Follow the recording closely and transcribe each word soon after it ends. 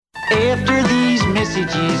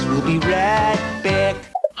messages. We'll be right back.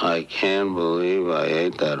 I can't believe I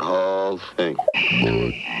ate that whole thing.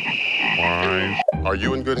 Are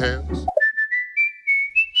you in good hands?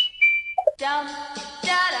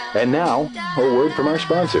 And now, a word from our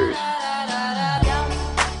sponsors.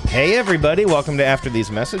 Hey everybody, welcome to After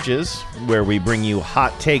These Messages, where we bring you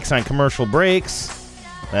hot takes on commercial breaks.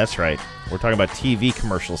 That's right, we're talking about TV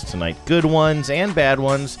commercials tonight. Good ones and bad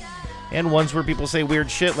ones, and ones where people say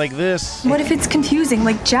weird shit like this. What if it's confusing,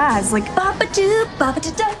 like jazz, like ba-ba-doo,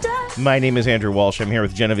 ba-ba-da-da-da? My name is Andrew Walsh. I'm here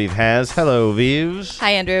with Genevieve Has. Hello, Vives.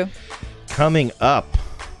 Hi, Andrew. Coming up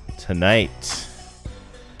tonight,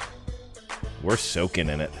 we're soaking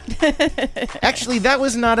in it. Actually, that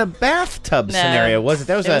was not a bathtub scenario, was it?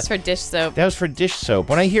 That was for dish soap. That was for dish soap.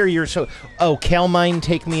 When I hear your Calmine,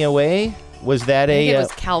 Take Me Away. Was that I think it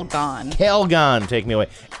was Calgon. Calgon, Take Me Away.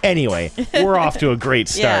 Anyway, we're off to a great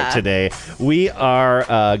start today. We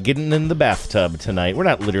are getting in the bathtub tonight. We're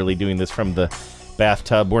not literally doing this from the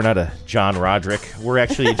bathtub. We're not a John Roderick. We're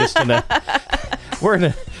actually just in a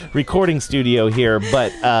recording studio here.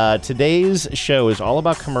 But today's show is all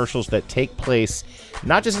about commercials that take place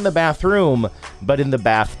not just in the bathroom, but in the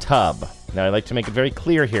bathtub. Now, I'd like to make it very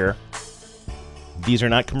clear here. These are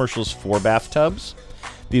not commercials for bathtubs.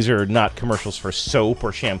 These are not commercials for soap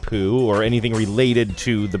or shampoo or anything related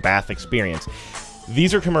to the bath experience.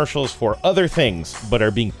 These are commercials for other things, but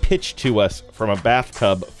are being pitched to us from a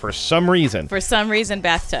bathtub for some reason. For some reason,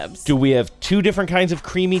 bathtubs. Do we have two different kinds of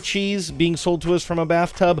creamy cheese being sold to us from a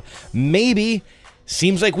bathtub? Maybe.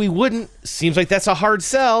 Seems like we wouldn't. Seems like that's a hard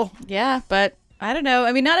sell. Yeah, but I don't know.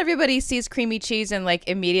 I mean, not everybody sees creamy cheese and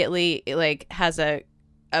immediately has a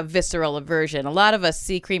visceral aversion. A lot of us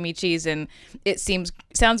see creamy cheese and it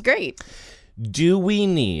sounds great. Do we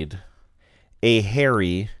need a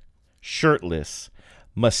hairy, shirtless,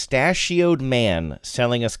 mustachioed man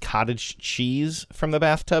selling us cottage cheese from the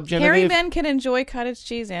bathtub, Genevieve? Hairy men can enjoy cottage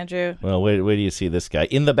cheese, Andrew. Well, where do you see this guy?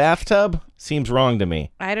 In the bathtub? Seems wrong to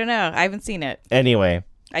me. I don't know. I haven't seen it. Anyway.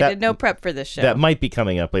 I did no prep for this show. That might be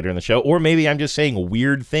coming up later in the show. Or maybe I'm just saying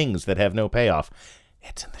weird things that have no payoff.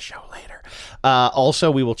 It's in the show later. Also,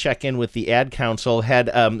 we will check in with the Ad Council. Had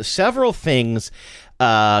several things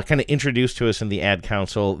kind of introduced to us in the Ad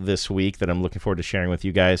Council this week that I'm looking forward to sharing with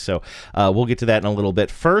you guys. So we'll get to that in a little bit.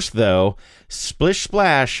 First, though, Splish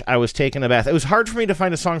Splash, I was taking a bath. It was hard for me to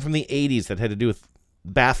find a song from the 80s that had to do with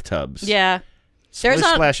bathtubs. Yeah. Splish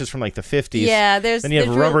Splash is from the 50s. Yeah, then you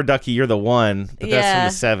have Rubber Ducky, You're the One, but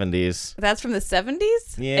that's from the 70s. That's from the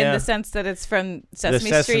 70s? Yeah. In the sense that it's from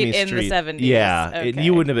Sesame Street in the 70s. Yeah, okay.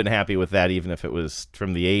 You wouldn't have been happy with that even if it was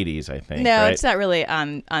from the 80s, I think. No, right? It's not really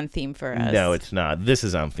on theme for us. No, it's not. This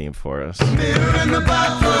is on theme for us. Mirror in the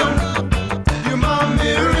bathroom. You're my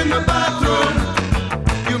mirror in the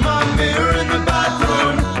bathroom. You're my mirror in the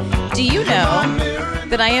bathroom. Do you know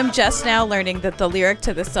that I am just now learning that the lyric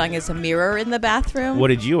to this song is a mirror in the bathroom? What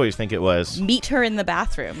did you always think it was? Meet her in the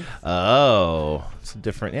bathroom. Oh, it's a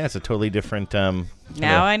different. Yeah, it's a totally different.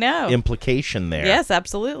 Now I know implication there. Yes,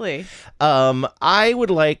 absolutely. I would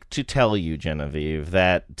like to tell you, Genevieve,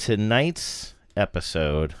 that tonight's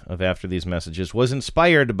episode of After These Messages was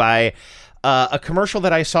inspired by a commercial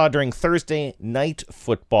that I saw during Thursday Night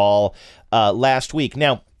Football last week.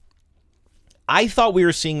 Now, I thought we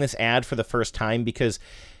were seeing this ad for the first time because,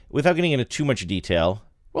 without getting into too much detail,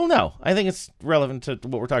 well, no, I think it's relevant to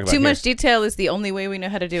what we're talking about. Too much detail is the only way we know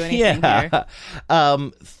how to do anything here.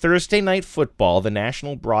 Thursday Night Football, the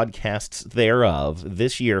national broadcasts thereof,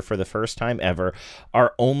 this year for the first time ever,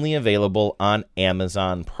 are only available on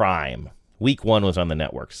Amazon Prime. Week 1 was on the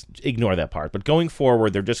networks. Ignore that part. But going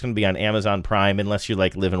forward, they're just going to be on Amazon Prime unless you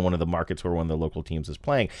live in one of the markets where one of the local teams is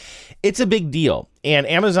playing. It's a big deal. And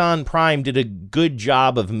Amazon Prime did a good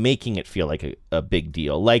job of making it feel like a big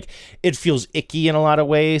deal. It feels icky in a lot of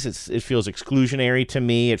ways. It feels exclusionary to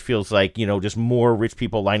me. It feels like, just more rich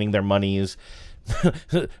people lining their monies.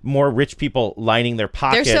 More rich people lining their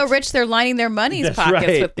pockets. They're so rich, they're lining their money's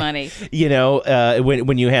pockets with money.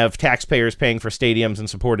 When you have taxpayers paying for stadiums and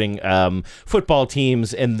supporting football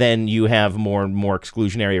teams, and then you have more and more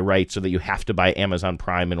exclusionary rights so that you have to buy Amazon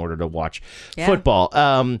Prime in order to watch football.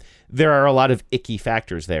 There are a lot of icky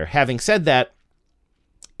factors there. Having said that,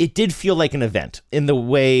 it did feel like an event in the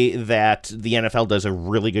way that the NFL does a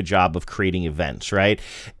really good job of creating events, right?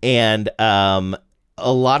 And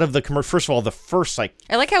a lot of the first of all, the first I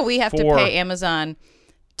like how we have to pay Amazon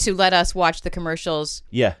to let us watch the commercials.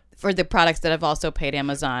 Yeah. For the products that have also paid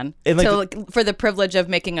Amazon and for the privilege of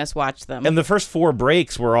making us watch them. And the first 4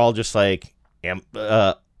 breaks were all just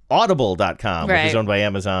Audible.com, which is owned by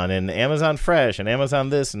Amazon, and Amazon Fresh, and Amazon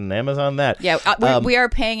this, and Amazon that. Yeah, we are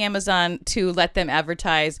paying Amazon to let them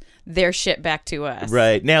advertise their shit back to us.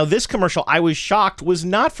 Right. Now, this commercial, I was shocked, was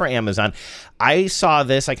not for Amazon. I saw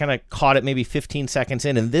this, I kind of caught it maybe 15 seconds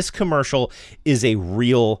in, and this commercial is a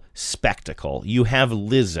real spectacle. You have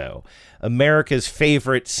Lizzo, America's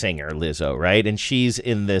favorite singer, Lizzo, right? And she's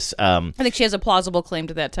in this... I think she has a plausible claim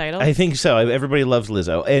to that title. I think so. Everybody loves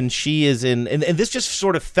Lizzo. And she is in... And this just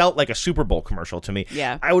sort of felt like a Super Bowl commercial to me.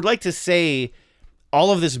 Yeah. I would like to say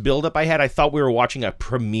all of this buildup I had, I thought we were watching a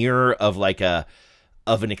premiere of like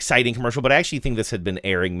of an exciting commercial, but I actually think this had been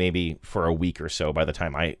airing maybe for a week or so by the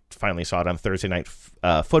time I finally saw it on Thursday Night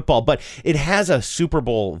Football. But it has a Super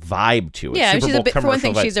Bowl vibe to it. Yeah, Super she's Bowl a bit, for one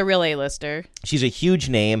thing, commercial vibe. she's a real A-lister. She's a huge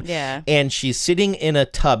name. Yeah. And she's sitting in a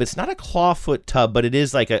tub. It's not a clawfoot tub, but it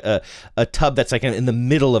is like a tub that's like in the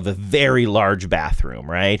middle of a very large bathroom,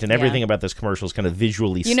 right? And everything about this commercial is kind of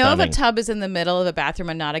visually You stunning. know, if a tub is in the middle of a bathroom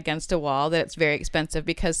and not against a wall, that it's very expensive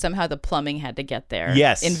because somehow the plumbing had to get there.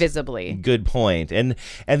 Yes. Invisibly. Good point. And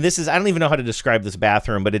this is, I don't even know how to describe this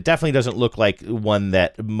bathroom, but it definitely doesn't look like one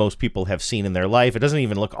that most people have seen in their life. It doesn't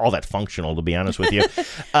even look all that functional, to be honest with you.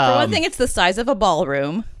 For one thing, it's the size of a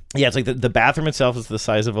ballroom. Yeah, it's like the bathroom itself is the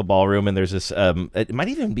size of a ballroom, and there's this, it might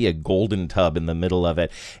even be a golden tub in the middle of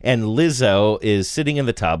it. And Lizzo is sitting in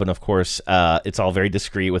the tub, and of course, it's all very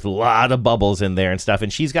discreet with a lot of bubbles in there and stuff,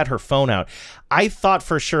 and she's got her phone out. I thought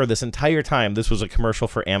for sure this entire time this was a commercial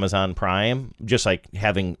for Amazon Prime, just like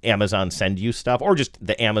having Amazon send you stuff, or just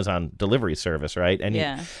the Amazon delivery service, right? And you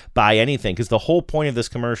buy anything, because the whole point of this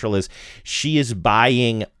commercial is she is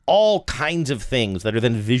buying all kinds of things that are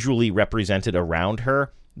then visually represented around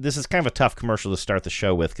her. This is kind of a tough commercial to start the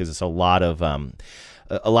show with because it's a lot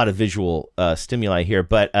of visual stimuli here,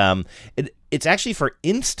 but it's actually for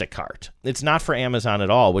Instacart. It's not for Amazon at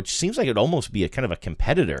all, which seems like it'd almost be a kind of a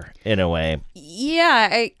competitor in a way.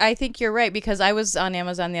 Yeah, I think you're right, because I was on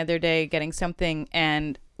Amazon the other day getting something,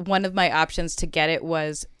 and one of my options to get it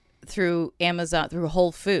was through Amazon, through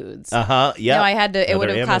Whole Foods. Yeah. You know, I had to. It would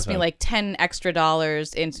have cost me Amazon. like $10 extra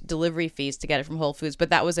in delivery fees to get it from Whole Foods,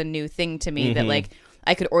 but that was a new thing to me that like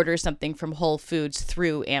I could order something from Whole Foods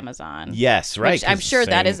through Amazon. Yes, right. Which I'm sure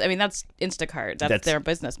that is. I mean, that's Instacart. That's their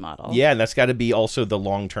business model. Yeah, and that's got to be also the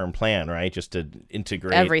long-term plan, right? Just to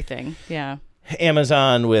integrate everything. Yeah.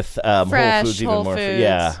 Amazon with Whole Foods even Whole more. Foods.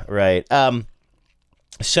 Yeah, right.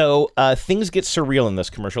 So things get surreal in this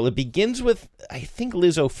commercial. It begins with, I think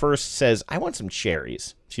Lizzo first says, "I want some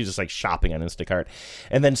cherries." She's just like shopping on Instacart.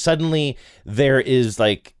 And then suddenly there is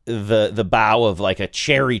like the bough of like a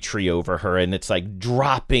cherry tree over her, and it's like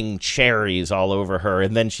dropping cherries all over her.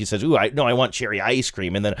 And then she says, "Ooh, I want cherry ice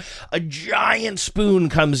cream." And then a giant spoon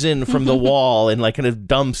comes in from the wall and like kind of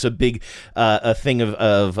dumps a big a thing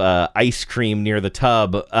of ice cream near the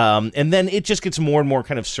tub. And then it just gets more and more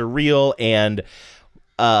kind of surreal and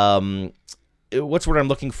what's what I'm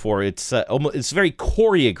looking for? It's very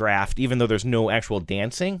choreographed, even though there's no actual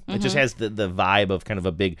dancing. It just has the vibe of kind of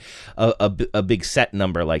a big set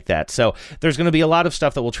number like that. So there's going to be a lot of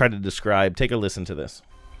stuff that we'll try to describe. Take a listen to this.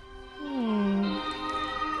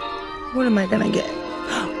 What am I gonna get?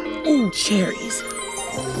 Ooh, cherries.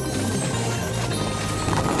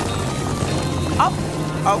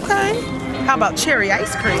 Oh, okay. How about cherry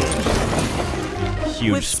ice cream?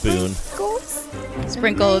 Huge With spoon.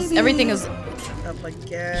 Sprinkles. Everything is Oh my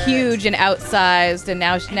God. huge and outsized, and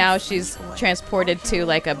now she's transported to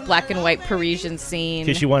like a black and white Parisian scene.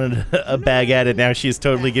 Because she wanted a baguette, and now she's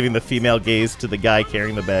totally giving the female gaze to the guy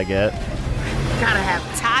carrying the baguette. Gotta have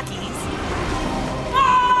Takis.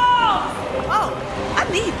 Oh,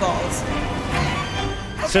 I need balls.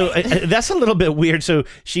 So that's a little bit weird. So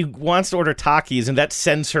she wants to order Takis, and that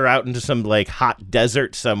sends her out into some like hot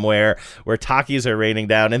desert somewhere where Takis are raining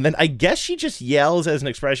down. And then I guess she just yells as an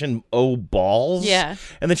expression, "Oh, balls." Yeah.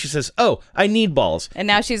 And then she says, "Oh, I need balls." And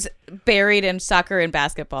now she's buried in soccer and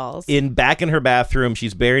basketballs. Back in her bathroom,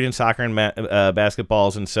 she's buried in soccer and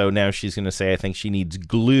basketballs. And so now she's going to say, I think she needs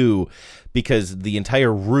glue, because the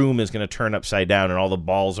entire room is going to turn upside down and all the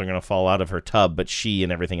balls are going to fall out of her tub, but she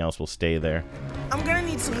and everything else will stay there. I'm gonna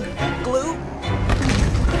need some glue.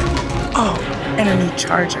 Oh, and a new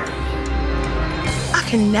charger. I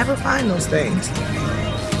can never find those things.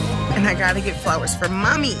 And I gotta get flowers for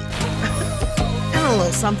mommy. And a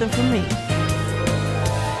little something for me.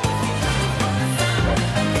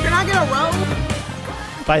 Can I get a robe?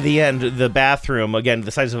 By the end, the bathroom, again,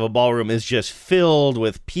 the size of a ballroom, is just filled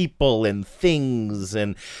with people and things.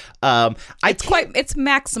 And it's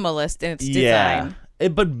maximalist in its design.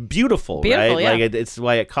 But beautiful, Beautiful, right? yeah. Like it's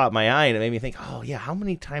why it caught my eye, and it made me think, oh yeah, how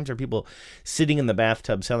many times are people sitting in the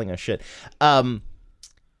bathtub selling us shit? I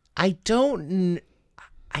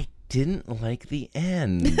didn't like the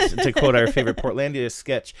end, to quote our favorite Portlandia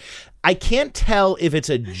sketch. I can't tell if it's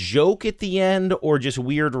a joke at the end or just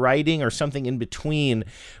weird writing or something in between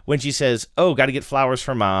when she says, oh, got to get flowers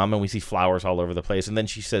for Mom, and we see flowers all over the place. And then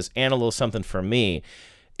she says, and a little something for me.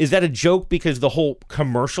 Is that a joke because the whole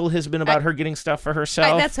commercial has been about her getting stuff for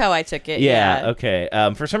herself? That's how I took it. Yeah. Okay.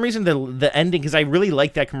 For some reason, the ending, because I really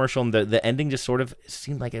liked that commercial, and the ending just sort of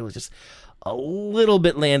seemed like it was just a little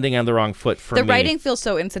bit landing on the wrong foot for me. The writing feels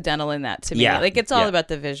so incidental in that to me. Yeah. Like, it's all about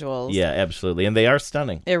the visuals. Yeah, absolutely. And they are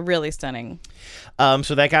stunning. They're really stunning.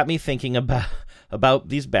 So that got me thinking about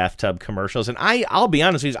these bathtub commercials. And I'll be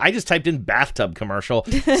honest with you, I just typed in bathtub commercial,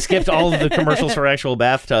 skipped all of the commercials for actual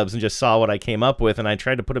bathtubs, and just saw what I came up with, and I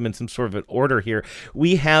tried to put them in some sort of an order here.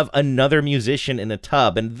 We have another musician in a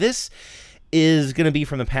tub, and this is going to be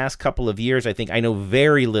from the past couple of years. I think I know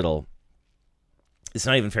very little. It's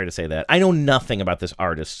not even fair to say that. I know nothing about this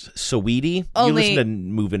artist, Saweetie. You listen to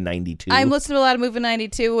Move in 92. I'm listening to a lot of Move in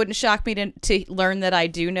 92. It wouldn't shock me to learn that I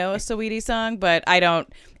do know a Saweetie song, but I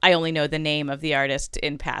only know the name of the artist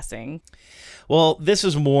in passing. Well, this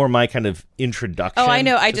is more my kind of introduction. Oh, I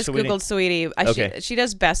know. I to just Saweetie. Googled Saweetie. Okay. She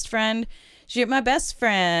does Best Friend. My best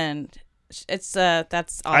friend. It's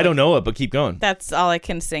that's all I don't know it, but keep going. That's all I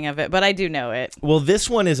can sing of it, but I do know it. Well, this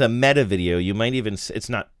one is a Meta video. You might even it's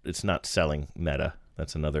not selling Meta.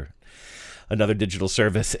 That's another digital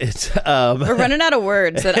service. It's we're running out of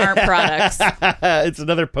words that aren't products. It's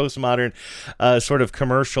another postmodern sort of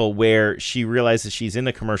commercial where she realizes she's in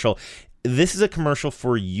a commercial. This is a commercial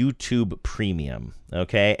for YouTube Premium,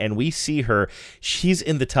 okay? And we see her. She's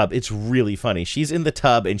in the tub. It's really funny. She's in the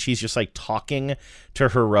tub, and she's just, like, talking to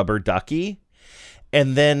her rubber ducky.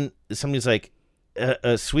 And then somebody's like,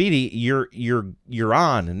 sweetie, you're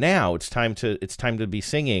on now. It's time to be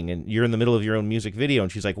singing, and you're in the middle of your own music video.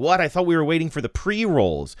 And she's like, what? I thought we were waiting for the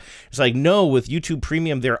pre-rolls. It's like, no, with YouTube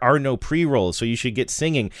Premium there are no pre-rolls, so you should get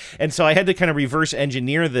singing. And so I had to kind of reverse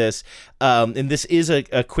engineer this, and this is a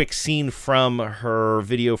quick scene from her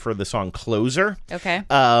video for the song Closer. Okay.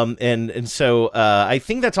 And so I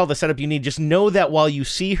think that's all the setup you need. Just know that while you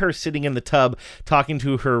see her sitting in the tub talking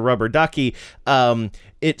to her rubber ducky,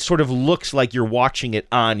 it sort of looks like you're watching it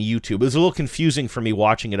on YouTube. It was a little confusing for me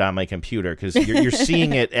watching it on my computer because you're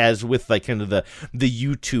seeing it as with like kind of the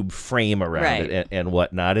YouTube frame around it and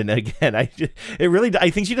whatnot. And again, I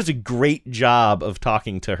think she does a great job of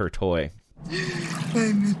talking to her toy.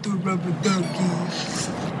 Hey, Mr. Rubber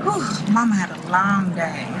Ducky. Whew, Mama had a long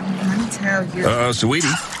day. Let me tell you. Sweetie,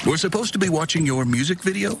 we're supposed to be watching your music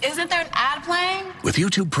video? Isn't there an ad playing? With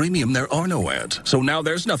YouTube Premium, there are no ads. So now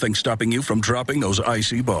there's nothing stopping you from dropping those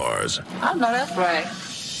icy bars. I know that's right.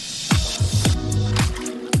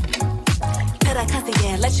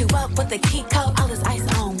 Let you up with the key code. All this ice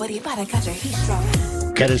on, but you better catch your heat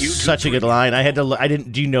stroke. That is such a good line. I had to. I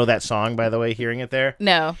didn't. Do you know that song, by the way? Hearing it there,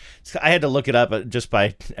 no. I had to look it up just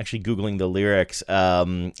by actually googling the lyrics.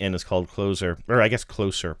 And it's called Closer, or I guess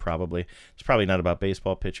Closer. Probably it's probably not about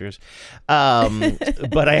baseball pitchers.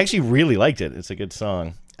 But I actually really liked it. It's a good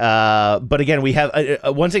song. But again, we have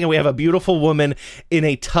once again we have a beautiful woman in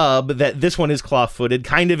a tub. That this one is claw-footed,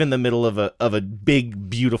 kind of in the middle of a big,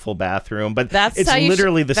 beautiful bathroom. But it's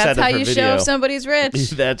literally the set of her video. That's how you show if somebody's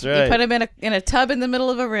rich. That's right. You put him in a tub in the middle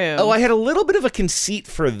of a room. Oh, I had a little bit of a conceit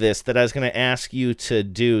for this that I was going to ask you to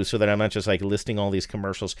do, so that I'm not just like listing all these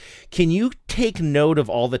commercials. Can you take note of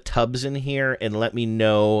all the tubs in here and let me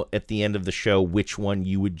know at the end of the show which one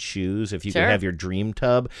you would choose if you could have your dream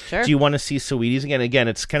tub? Sure. Do you want to see Saweetie's again? Again,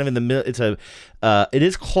 it's kind of in the middle. It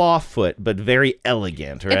is clawfoot, but very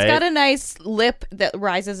elegant, right? It's got a nice lip that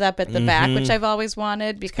rises up at the back, which I've always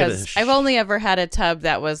wanted because I've only ever had a tub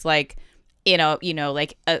that was like,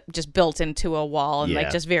 like just built into a wall and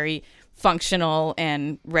like just very functional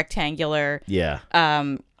and rectangular. Yeah.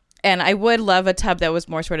 And I would love a tub that was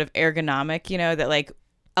more sort of ergonomic, that like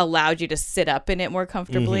allowed you to sit up in it more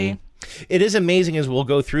comfortably. Mm-hmm. It is amazing as we'll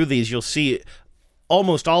go through these. You'll see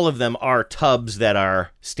almost all of them are tubs that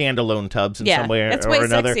are standalone tubs in some way or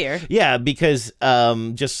another. Sexier. Yeah, because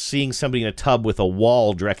just seeing somebody in a tub with a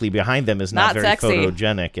wall directly behind them is not very sexy.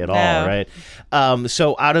 Photogenic at all, right?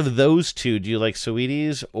 So out of those two, do you like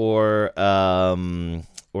Saweetie's or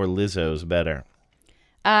Lizzo's better?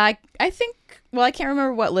 I think. Well, I can't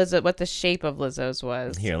remember what the shape of Lizzo's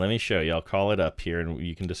was. Here, let me show you. I'll call it up here, and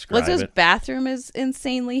you can describe Lizzo's it. bathroom is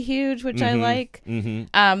insanely huge, which I like. Mm-hmm.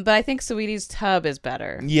 But I think Saweetie's tub is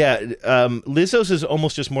better. Yeah, Lizzo's is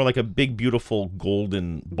almost just more like a big, beautiful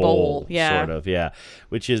golden bowl sort of. Yeah,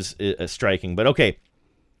 which is striking. But okay,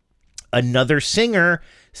 another singer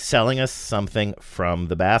selling us something from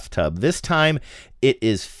the bathtub. This time, it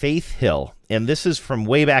is Faith Hill, and this is from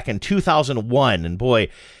way back in 2001. And boy,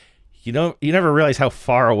 You never realize how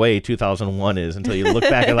far away 2001 is until you look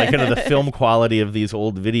back at like kind of the film quality of these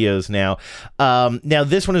old videos now. Now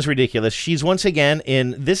this one is ridiculous. She's once again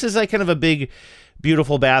this is like kind of a big,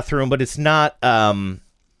 beautiful bathroom, but it's not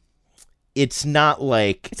it's not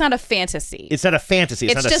a fantasy. It's not a fantasy.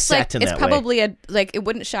 It's not just a set in that way. It's probably it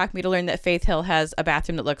wouldn't shock me to learn that Faith Hill has a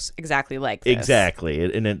bathroom that looks exactly like this. Exactly.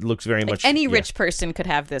 And it looks very much... Any rich person could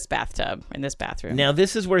have this bathtub in this bathroom. Now,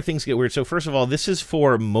 this is where things get weird. So, first of all, this is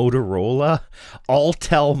for Motorola,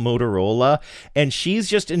 Altel Motorola, and she's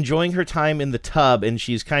just enjoying her time in the tub, and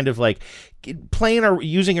she's kind of like playing or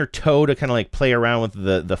using her toe to kind of like play around with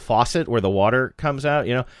the faucet where the water comes out,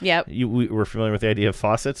 you know? Yep. We were familiar with the idea of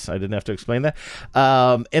faucets. I didn't have to explain that.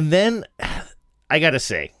 And then I got to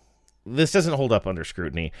say, this doesn't hold up under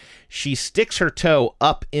scrutiny. She sticks her toe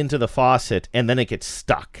up into the faucet and then it gets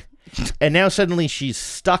stuck. And now suddenly she's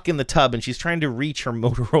stuck in the tub and she's trying to reach her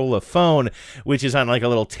Motorola phone, which is on like a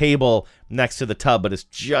little table next to the tub, but it's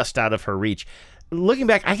just out of her reach. Looking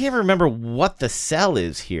back, I can't remember what the sell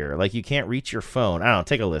is here. Like, you can't reach your phone. I don't know.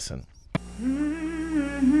 Take a listen.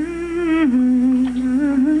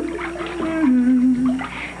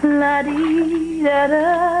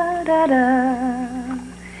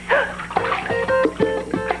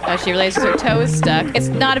 She realizes her toe is stuck. It's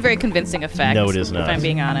not a very convincing effect. No, it is not. If I'm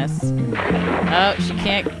being honest. Oh, she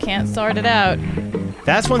can't sort it out.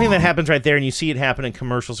 That's one thing that happens right there, and you see it happen in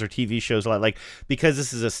commercials or TV shows a lot. Like, because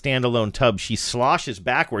this is a standalone tub, she sloshes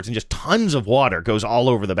backwards, and just tons of water goes all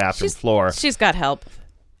over the bathroom floor. She's got help.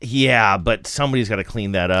 Yeah, but somebody's got to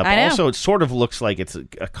clean that up. I know. Also, it sort of looks like it's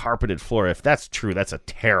a carpeted floor. If that's true, that's a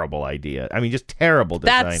terrible idea. I mean, just terrible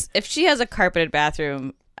design. If she has a carpeted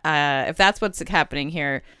bathroom, if that's what's happening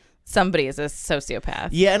here, somebody is a sociopath.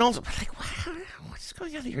 Yeah, and also, like, what's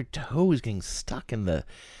going on? Your toe is getting stuck in the...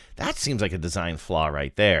 That seems like a design flaw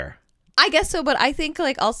right there. I guess so, but I think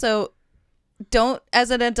also don't,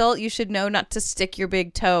 as an adult, you should know not to stick your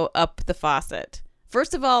big toe up the faucet.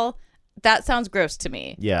 First of all, that sounds gross to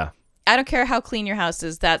me. Yeah. I don't care how clean your house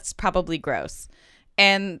is, that's probably gross.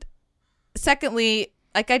 And secondly,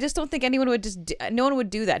 I just don't think anyone would no one would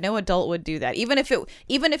do that. No adult would do that. Even if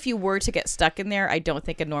you were to get stuck in there, I don't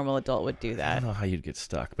think a normal adult would do that. I don't know how you'd get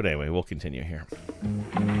stuck, but anyway, we'll continue here.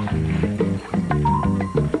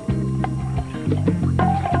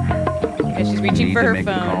 She's reaching for her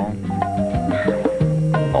phone.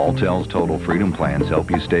 Altel's Total Freedom plans help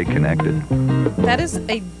you stay connected. That is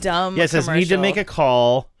a dumb Yeah, it says, commercial. need to make a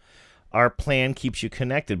call. Our plan keeps you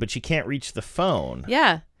connected, but you can't reach the phone.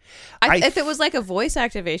 Yeah. If it was like a voice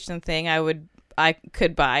activation thing, I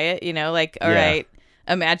could buy it, you know, like, all right,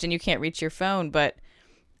 imagine you can't reach your phone, but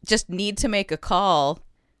just need to make a call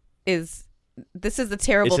this is a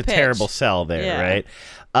terrible pitch. It's a terrible sell there, right?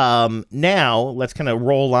 Now, let's kind of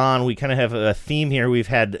roll on. We kind of have a theme here. We've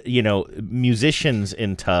had, musicians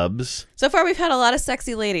in tubs. So far, we've had a lot of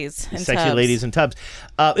sexy ladies in tubs.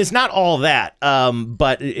 It's not all that,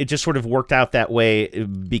 but it just sort of worked out that way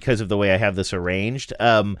because of the way I have this arranged.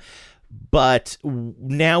 But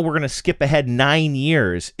now we're going to skip ahead 9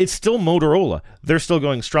 years. It's still Motorola. They're still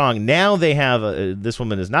going strong. Now they have, this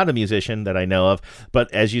woman is not a musician that I know of,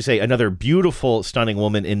 but as you say, another beautiful, stunning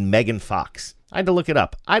woman in Megan Fox. I had to look it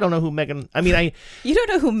up. I don't know who Megan, You don't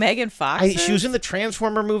know who Megan Fox is? She was in the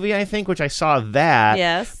Transformer movie, I think, which I saw that.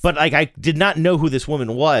 Yes. But I did not know who this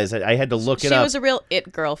woman was. I had to look it up. She was a real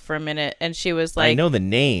it girl for a minute, and she was like... I know the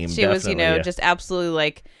name, She was, just absolutely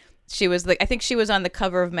like... She was I think she was on the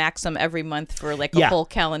cover of Maxim every month for like a whole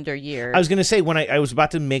calendar year. I was going to say, when I was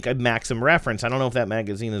about to make a Maxim reference, I don't know if that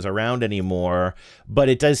magazine is around anymore, but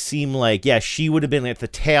it does seem like, she would have been at the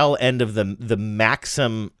tail end of the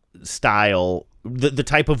Maxim style, the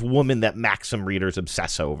type of woman that Maxim readers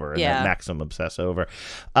obsess over and that Maxim obsess over.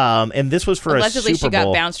 And this was for allegedly a Super Bowl. She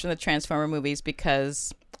got bounced from the Transformer movies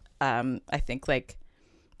because I think like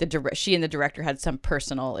she and the director had some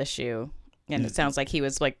personal issue. And it sounds like he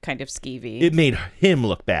was like kind of skeevy. It made him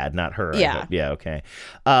look bad, not her. Yeah. Yeah, okay.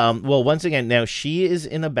 Well, once again, now she is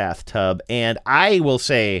in a bathtub, and I will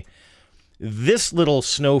say this little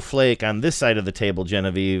snowflake on this side of the table,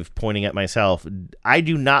 Genevieve, pointing at myself, I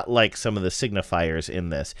do not like some of the signifiers in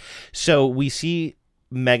this. So we see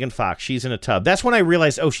Megan Fox. She's in a tub. That's when I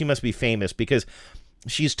realized, she must be famous, because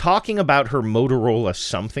she's talking about her Motorola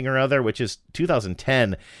something or other, which is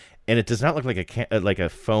 2010. And it does not look like a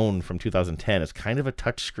phone from 2010. It's kind of a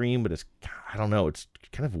touch screen, but I don't know. It's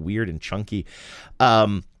kind of weird and chunky.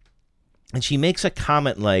 And she makes a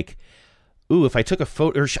comment like, ooh, if I took a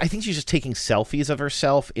photo, or I think she's just taking selfies of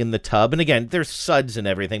herself in the tub. And again, there's suds and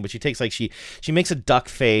everything, but she takes like, she makes a duck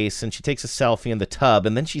face and she takes a selfie in the tub.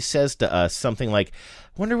 And then she says to us something like,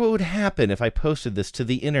 wonder what would happen if I posted this to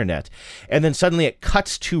the internet. And then suddenly it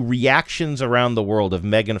cuts to reactions around the world of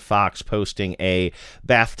Megan Fox posting a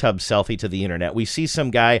bathtub selfie to the internet. We see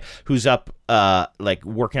some guy who's up like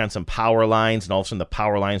working on some power lines, and all of a sudden the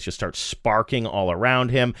power lines just start sparking all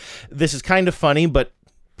around him. This is kind of funny, but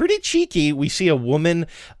pretty cheeky. We see a woman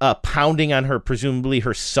pounding on presumably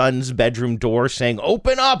her son's bedroom door, saying,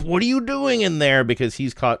 "Open up! What are you doing in there?" Because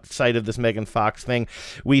he's caught sight of this Megan Fox thing.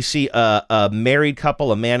 We see a married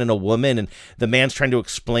couple, a man and a woman, and the man's trying to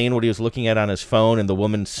explain what he was looking at on his phone, and the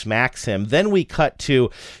woman smacks him. Then we cut to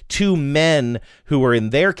two men who are in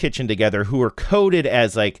their kitchen together, who are coded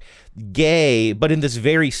as like gay, but in this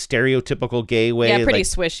very stereotypical gay way. Yeah, pretty like,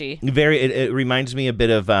 swishy. It reminds me a bit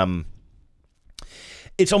of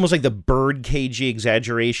it's almost like the birdcagey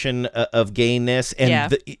exaggeration of gayness,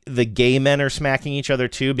 and the gay men are smacking each other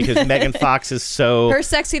too, because Megan Fox is so her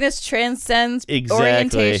sexiness transcends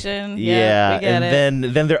orientation. Yeah, we get and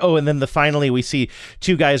then finally we see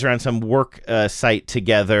two guys are on some work site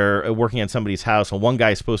together, working on somebody's house, and one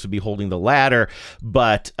guy's supposed to be holding the ladder,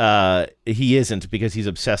 but he isn't, because he's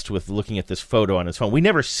obsessed with looking at this photo on his phone. We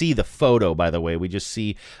never see the photo, by the way. We just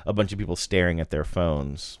see a bunch of people staring at their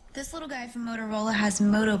phones. This little guy from Motorola has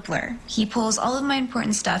Moto Blur. He pulls all of my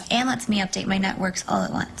important stuff and lets me update my networks all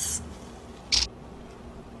at once.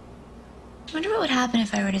 I wonder what would happen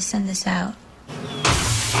if I were to send this out.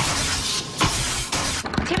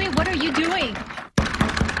 Timmy, what are you doing?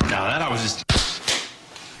 Now that I was just...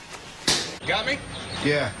 Got me?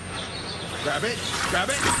 Yeah. Grab it. Grab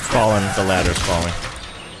it. Falling. The ladder's falling.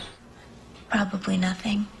 Probably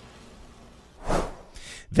nothing.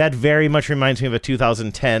 That very much reminds me of a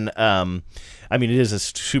 2010, I mean, it is a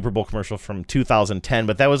Super Bowl commercial from 2010,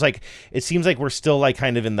 but that was like, it seems like we're still like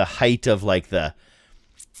kind of in the height of like the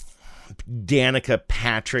Danica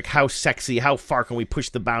Patrick, how sexy, how far can we push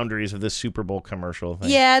the boundaries of this Super Bowl commercial thing?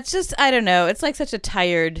 Yeah, it's just, I don't know. It's like such a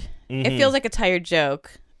tired, it feels like a tired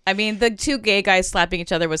joke. I mean, the two gay guys slapping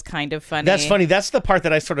each other was kind of funny. That's funny. That's the part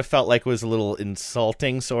that I sort of felt like was a little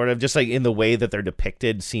insulting, sort of. Just like in the way that they're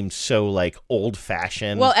depicted seems so like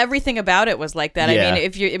old-fashioned. Well, everything about it was like that.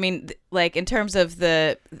 Yeah. I mean, like in terms of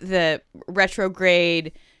the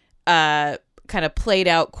retrograde, kind of played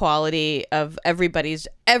out quality of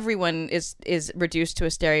everyone is reduced to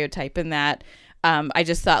a stereotype in that. I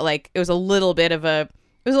just thought like it was a little bit of a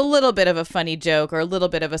funny joke, or a little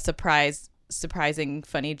bit of a surprising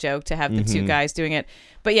funny joke to have the two guys doing it.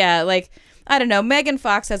 But yeah, like I don't know, Megan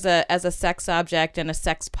Fox as a sex object and a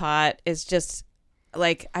sex pot is just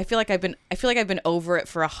like I feel like I've been over it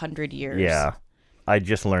for 100 years. Yeah. I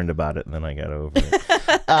just learned about it and then I got over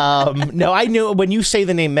it. No, I know when you say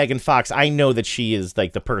the name Megan Fox, I know that she is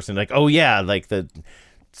like the person like, oh yeah, like the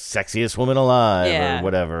sexiest woman alive or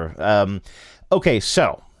whatever. Okay,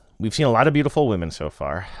 so we've seen a lot of beautiful women so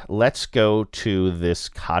far. Let's go to this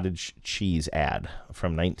cottage cheese ad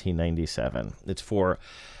from 1997. It's for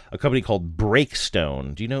a company called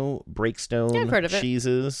Breakstone. Do you know Breakstone I've heard of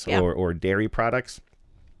cheeses or dairy products?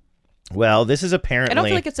 Well, this is apparently... I don't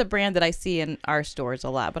feel like it's a brand that I see in our stores a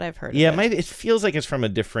lot, but I've heard of it. Yeah, it feels like it's from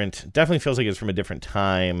definitely feels like it's from a different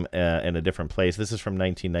time and a different place. This is from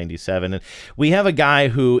 1997. And we have a guy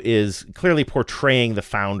who is clearly portraying the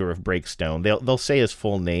founder of Breakstone. They'll say his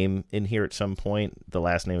full name in here at some point. The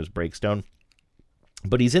last name is Breakstone.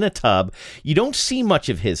 But he's in a tub. You don't see much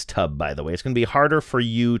of his tub, by the way. It's going to be harder for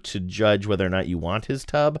you to judge whether or not you want his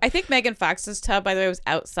tub. I think Megan Fox's tub, by the way, was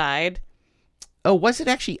outside. Oh, was it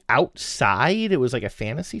actually outside? It was like a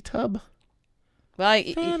fantasy tub? Well,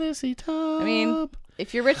 fantasy tub. I mean,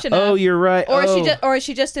 if you're rich enough. Oh, you're right. Or is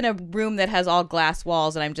she just in a room that has all glass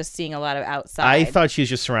walls and I'm just seeing a lot of outside? I thought she was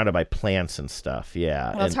just surrounded by plants and stuff.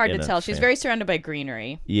 Yeah. Well, it's hard to tell. She's very surrounded by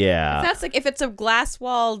greenery. Yeah. If it's a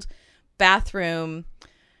glass-walled bathroom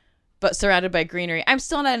but surrounded by greenery, I'm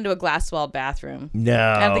still not into a glass-walled bathroom. No,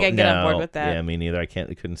 I don't think I can get on board with that. Yeah, me neither. I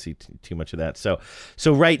couldn't see too much of that. So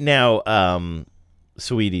right now,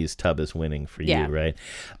 Sweetie's tub is winning for you, right?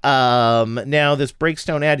 Now this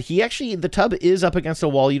Breakstone ad, the tub is up against a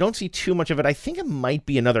wall. You don't see too much of it. I think it might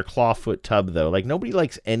be another clawfoot tub though. Like nobody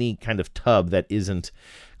likes any kind of tub that isn't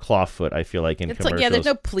clawfoot. I feel like in commercials. Like, yeah, there's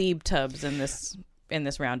no plebe tubs in this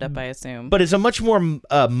roundup, I assume. But it's a much more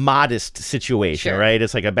modest situation, Sure. right?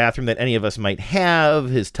 It's like a bathroom that any of us might have.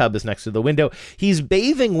 His tub is next to the window. He's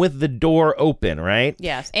bathing with the door open, right?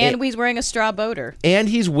 Yes, and he's wearing a straw boater. And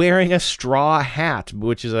he's wearing a straw hat,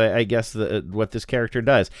 which is, I guess, what this character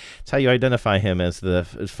does. It's how you identify him as the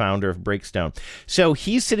founder of Breakstone. So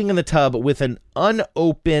he's sitting in the tub with an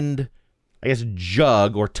unopened, I guess,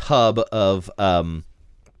 jug or tub of...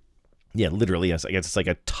 literally, yes. I guess it's like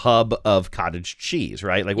a tub of cottage cheese,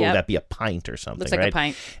 right? Like, what would that be? A pint or something, Looks like right? a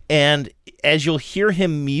pint. And as you'll hear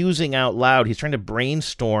him musing out loud, he's trying to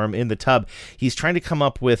brainstorm in the tub. He's trying to come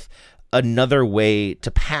up with another way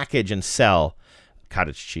to package and sell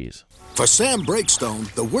cottage cheese. For Sam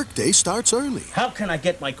Breakstone, the workday starts early. How can I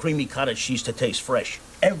get my creamy cottage cheese to taste fresh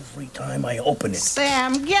every time I open it?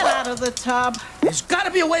 Sam, get out of the tub. There's got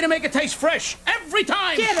to be a way to make it taste fresh every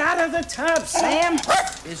time. Get out of the tub, Sam.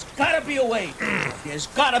 There's got to be a way. There's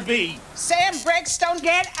got to be. Sam Breakstone,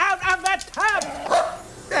 get out of the tub.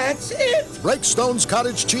 That's it. Breakstone's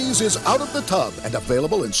cottage cheese is out of the tub and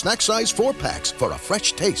available in snack size 4-packs for a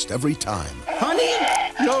fresh taste every time. Honey,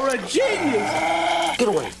 you're a genius. Get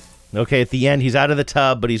away. Okay, at the end, he's out of the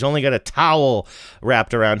tub, but he's only got a towel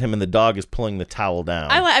wrapped around him, and the dog is pulling the towel down.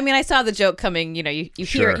 I mean, I saw the joke coming. You know, you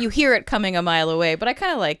hear it coming a mile away, but I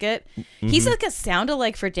kind of like it. Mm-hmm. He's like a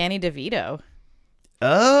sound-alike for Danny DeVito.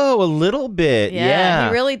 Oh, a little bit. Yeah.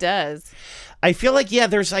 He really does. I feel like,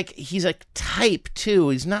 there's like, he's a type too.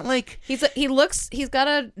 He's not like... he's got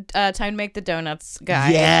a Time to Make the Donuts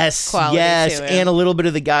guy. Yes, to him. And a little bit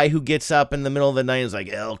of the guy who gets up in the middle of the night and is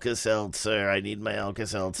like, Alka-Seltzer, I need my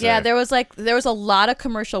Alka-Seltzer. Yeah, there was a lot of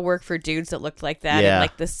commercial work for dudes that looked like that in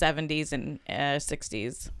like the 70s and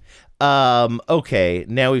 60s. Okay,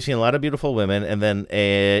 now we've seen a lot of beautiful women, and then,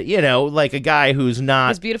 like a guy who's not...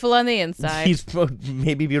 He's beautiful on the inside. He's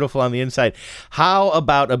maybe beautiful on the inside. How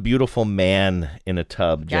about a beautiful man in a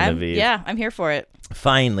tub, Genevieve? I'm here for it.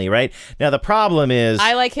 Finally, right? Now, the problem is...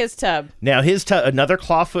 I like his tub. Now, his tub, another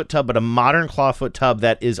clawfoot tub, but a modern clawfoot tub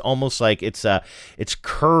that is almost like it's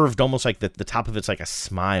curved, almost like the top of it's like a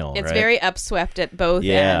smile, It's right? very upswept at both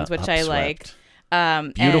ends, which I liked.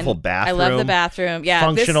 Beautiful bathroom. I love the bathroom. Yeah,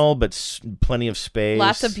 functional, but plenty of space.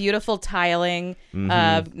 Lots of beautiful tiling.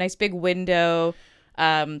 Nice big window,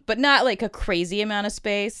 but not like a crazy amount of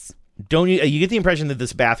space. Don't you? You get the impression that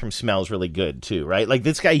this bathroom smells really good too, right? Like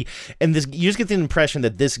this guy, and this you just get the impression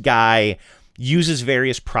that this guy uses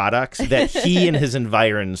various products that he and his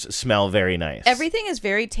environs smell very nice. Everything is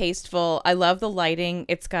very tasteful. I love the lighting.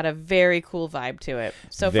 It's got a very cool vibe to it.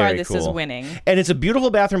 So far, this is winning. And it's a beautiful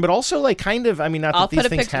bathroom, but also like kind of, I mean, not that these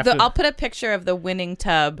things have to... I'll put a picture of the winning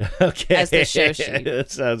tub as the show sheet.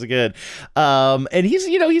 That sounds good. And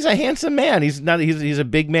he's a handsome man. He's a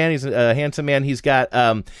big man. He's a handsome man. He's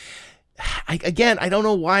got... I don't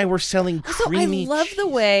know why we're selling creamy. Also, I love the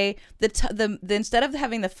way the instead of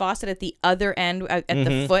having the faucet at the other end, at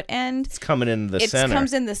the foot end, it's coming in the center. It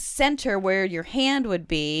comes in the center where your hand would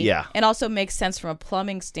be. Yeah, and also makes sense from a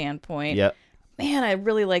plumbing standpoint. Yep. Man, I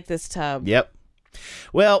really like this tub. Yep.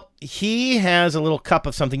 Well, he has a little cup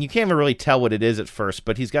of something. You can't even really tell what it is at first,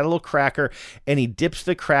 but he's got a little cracker, and he dips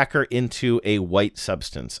the cracker into a white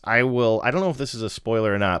substance. I don't know if this is a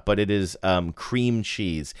spoiler or not, but it is cream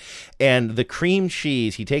cheese. And the cream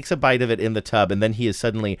cheese, he takes a bite of it in the tub, and then he is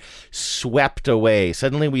suddenly swept away.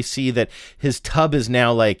 Suddenly we see that his tub is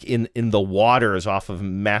now like in the waters off of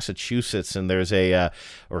Massachusetts, and there's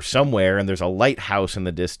or somewhere, and there's a lighthouse in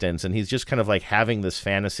the distance, and he's just kind of like having this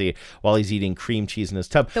fantasy while he's eating cream cheese in his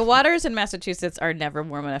tub. The waters in Massachusetts are never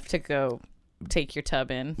warm enough to go take your tub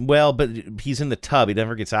in. Well, but he's in the tub. He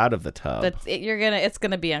never gets out of the tub. It's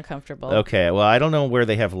gonna be uncomfortable. Okay. Well, I don't know where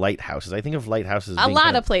they have lighthouses. I think of lighthouses. A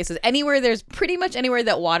lot of places. There's pretty much anywhere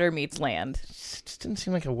that water meets land. It just didn't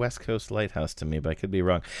seem like a West Coast lighthouse to me, but I could be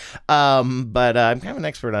wrong. But I'm kind of an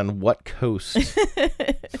expert on what coast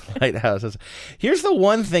lighthouses. Here's the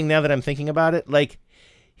one thing now that I'm thinking about it, like.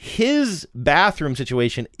 His bathroom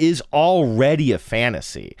situation is already a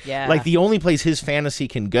fantasy. Yeah. Like the only place his fantasy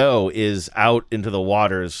can go is out into the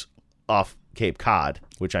waters off Cape Cod,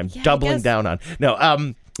 which I'm doubling down on. No,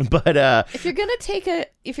 but if you're gonna take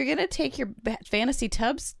your fantasy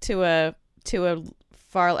tubs to a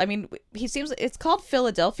far, I mean, it's called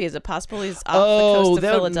Philadelphia. Is it possible he's off the coast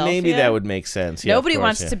of Philadelphia? Maybe that would make sense. Yeah, Nobody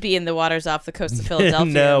wants to be in the waters off the coast of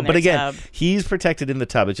Philadelphia. No, but again, tub. He's protected in the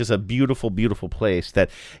tub. It's just a beautiful, beautiful place that,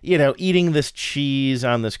 eating this cheese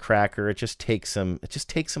on this cracker, it just takes him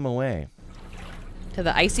away. To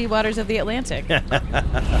the icy waters of the Atlantic.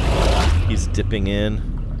 He's dipping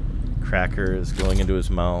in. Cracker is going into his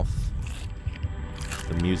mouth.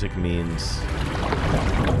 The music means he's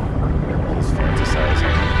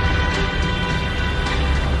fantasizing.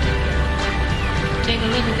 Take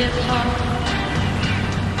a look at this heart.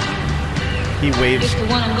 He waves. It's the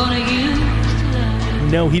one I'm gonna use to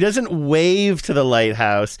love. No, he doesn't wave to the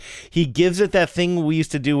lighthouse. He gives it that thing we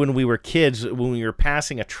used to do when we were kids, when we were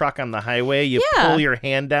passing a truck on the highway. You pull your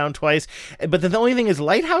hand down twice. But the only thing is,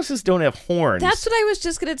 lighthouses don't have horns. That's what I was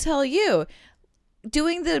just going to tell you.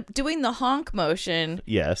 Doing the honk motion.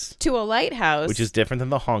 Yes. To a lighthouse, which is different than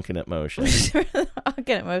the honking it motion.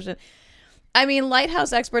 Honking it motion. I mean,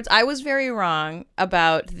 lighthouse experts. I was very wrong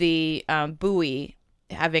about the buoy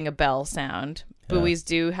having a bell sound. Buoys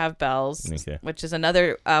do have bells, which is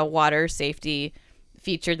another water safety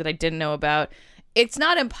feature that I didn't know about. It's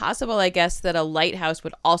not impossible, I guess, that a lighthouse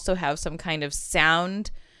would also have some kind of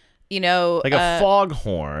sound, like a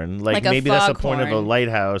foghorn. Like maybe that's the point of a horn.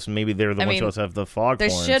 Lighthouse. Maybe they're the ones who also have the foghorns. There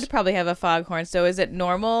should probably have a foghorn. So is it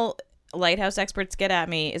normal? Lighthouse experts, get at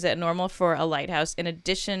me. Is it normal for a lighthouse, in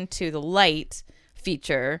addition to the light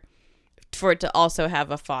feature, for it to also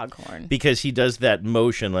have a foghorn? Because he does that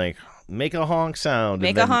motion, like make a honk sound.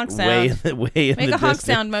 Make a honk sound. Make a honk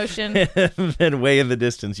sound motion. And then way in the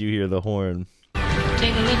distance, you hear the horn.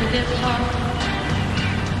 Take a look at this heart.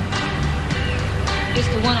 It's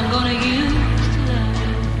the one I'm gonna use to love.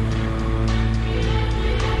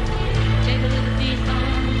 Take a look at these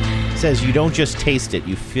arms. Says you don't just taste it,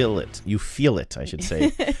 you feel it. You feel it, I should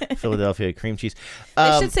say. Philadelphia cream cheese.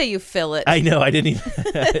 They should say you fill it. I know, I didn't even.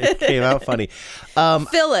 It came out funny.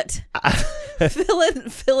 Fill it. Fill it in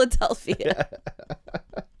Philadelphia.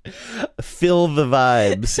 Fill the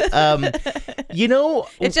vibes.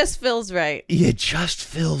 It just feels right. It just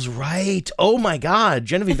feels right. Oh my God,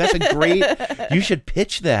 Genevieve, that's a great. You should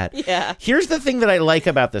pitch that. Yeah. Here's the thing that I like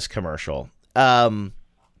about this commercial. I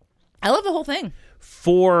love the whole thing.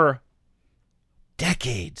 For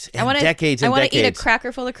decades and decades and decades. I want to eat a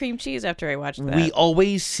cracker full of cream cheese after I watch that. We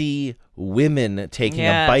always see women taking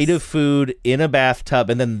a bite of food in a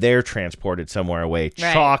bathtub and then they're transported somewhere away.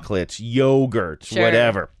 Right. Chocolates, yogurts,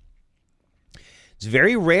 whatever. It's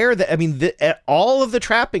very rare that, all of the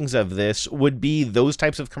trappings of this would be those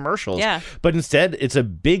types of commercials. Yeah. But instead, it's a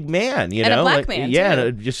big man, and a black man,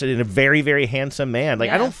 too. Just a very, very handsome man.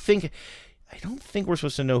 I don't think we're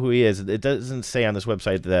supposed to know who he is. It doesn't say on this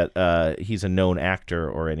website that he's a known actor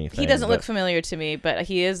or anything. He doesn't look familiar to me, but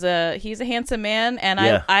he's a handsome man, and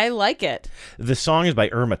I like it. The song is by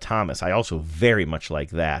Irma Thomas. I also very much like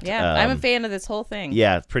that. Yeah, I'm a fan of this whole thing.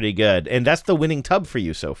 Yeah, pretty good. And that's the winning tub for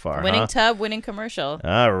you so far. Winning tub, winning commercial.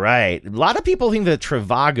 All right. A lot of people think the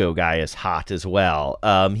Trivago guy is hot as well.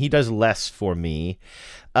 He does less for me.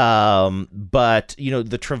 But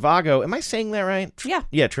the Trivago, am I saying that right?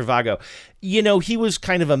 Yeah, Trivago. He was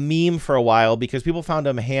kind of a meme for a while because people found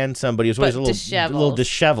him handsome, but he was always a little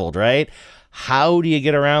disheveled, right? How do you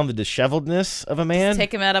get around the disheveledness of a man? Just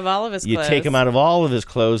take him out of all of his clothes. You take him out of all of his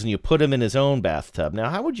clothes and you put him in his own bathtub. Now,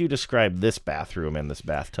 how would you describe this bathroom and this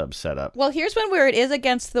bathtub setup? Well, here's one where it is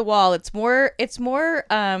against the wall. It's more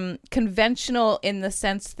conventional in the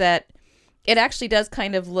sense that it actually does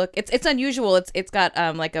kind of look. It's unusual. It's got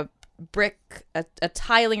like a brick, a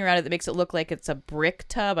tiling around it that makes it look like it's a brick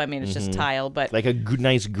tub. I mean, it's just tile, but like a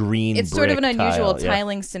nice green. It's sort of an unusual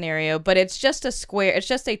tiling scenario, but it's just a square. It's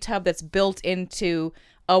just a tub that's built into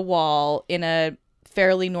a wall in a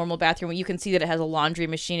fairly normal bathroom. You can see that it has a laundry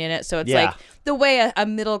machine in it, so it's like the way a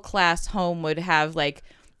middle class home would have like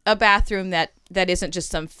a bathroom that isn't just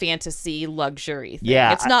some fantasy luxury thing.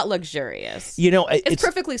 Yeah. It's not luxurious. It's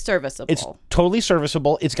perfectly serviceable. It's totally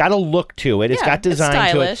serviceable. It's got a look to it. It's got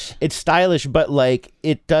design to it. It's stylish, but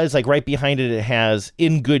it does right behind it has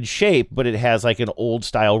in good shape, but it has an old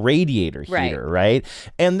style radiator heater, right?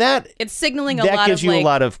 And it's signaling that gives you a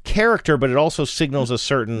lot of character, but it also signals a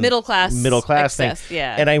certain middle class thing.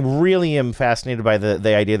 Yeah. And I really am fascinated by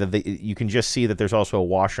the idea that you can just see that there's also a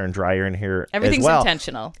washer and dryer in here. Everything's as well.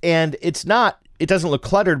 intentional. And it doesn't look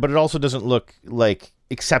cluttered, but it also doesn't look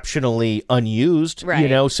exceptionally unused,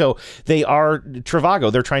 so they are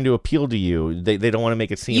Trivago. They're trying to appeal to you. They don't want to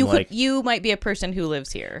make it seem you might be a person who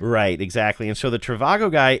lives here. Right, exactly. And so the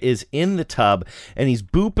Trivago guy is in the tub and he's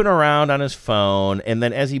booping around on his phone, and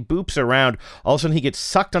then as he boops around, all of a sudden he gets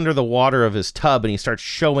sucked under the water of his tub and he starts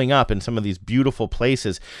showing up in some of these beautiful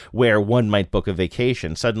places where one might book a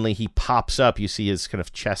vacation. Suddenly he pops up, you see his kind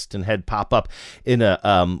of chest and head pop up in a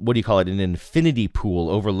an infinity pool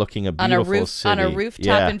overlooking a beautiful city. On a rooftop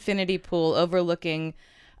infinity pool overlooking.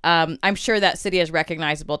 I'm sure that city is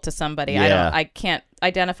recognizable to somebody. Yeah. I can't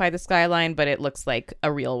identify the skyline, but it looks like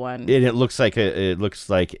a real one. And it looks like a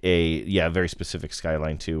very specific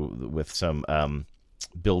skyline too, with some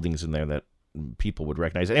buildings in there that people would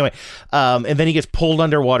recognize it. Anyway, and then he gets pulled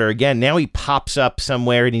underwater again. Now he pops up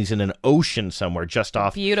somewhere, and he's in an ocean somewhere just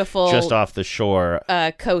off the shore.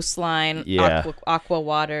 Coastline, aqua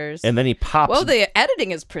waters. And then he pops. Well, the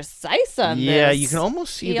editing is precise on this. Yeah, you can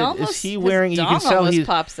almost see that. Is he wearing? You can tell he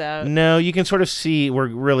pops out. No, you can sort of see. We're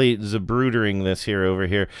really zabrudering this over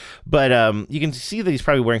here, but you can see that he's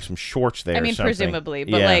probably wearing some shorts there. I mean, presumably,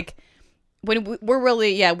 but like when we're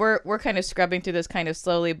really, we're kind of scrubbing through this kind of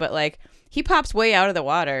slowly, but like. He pops way out of the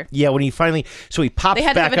water. Yeah, when he finally... So he pops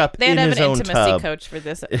back up in his own tub. They had to have an intimacy coach for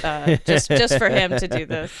this, just for him to do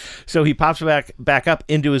this. So he pops back up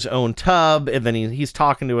into his own tub, and then he's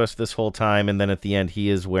talking to us this whole time, and then at the end he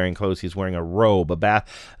is wearing clothes. He's wearing a robe, a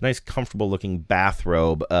nice, comfortable-looking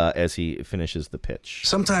bathrobe as he finishes the pitch.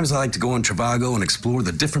 Sometimes I like to go on Trivago and explore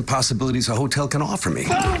the different possibilities a hotel can offer me.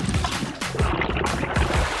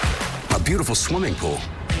 A beautiful swimming pool.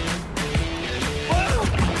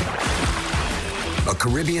 A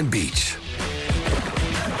Caribbean beach.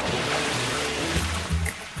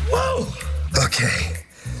 Whoa! Okay.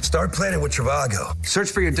 Start planning with Trivago.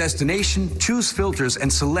 Search for your destination, choose filters,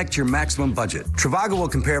 and select your maximum budget. Trivago will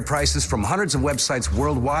compare prices from hundreds of websites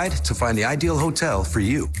worldwide to find the ideal hotel for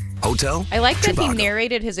you. Hotel? I like that Trivago. he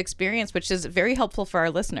narrated his experience, which is very helpful for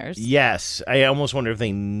our listeners. Yes. I almost wonder if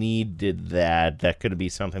they needed that. That could be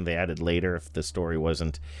something they added later if the story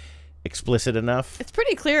wasn't explicit enough. It's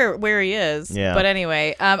pretty clear where he is. Yeah. But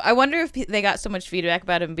anyway, I wonder if they got so much feedback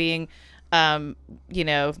about him being,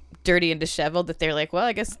 dirty and disheveled that they're like, well,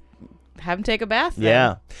 I guess have him take a bath then.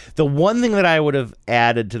 Yeah. The one thing that I would have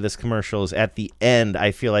added to this commercial is at the end, I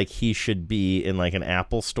feel like he should be in like an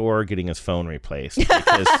Apple store getting his phone replaced.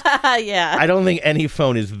 Because yeah. I don't think any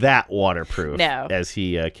phone is that waterproof as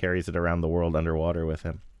he carries it around the world underwater with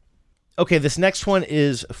him. Okay, this next one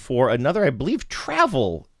is for another, I believe,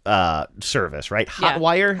 travel service, right?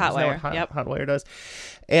 Hotwire. Hotwire. Yep. Hotwire does.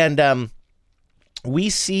 And we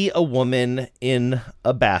see a woman in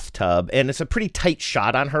a bathtub, and it's a pretty tight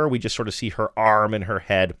shot on her. We just sort of see her arm and her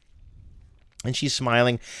head, and she's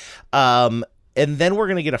smiling. And then we're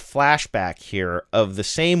going to get a flashback here of the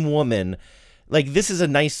same woman. Like, this is a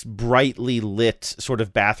nice, brightly lit sort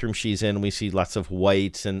of bathroom she's in. We see lots of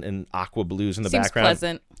whites and aqua blues in the background.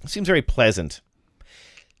 Pleasant. Seems very pleasant.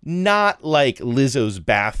 Not like Lizzo's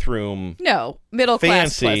bathroom. No, middle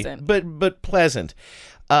class fancy, pleasant. but pleasant.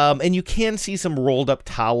 And you can see some rolled up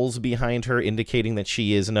towels behind her, indicating that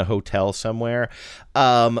she is in a hotel somewhere.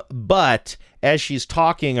 But as she's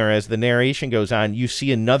talking, or as the narration goes on, you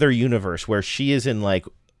see another universe where she is in like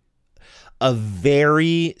a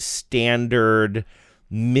very standard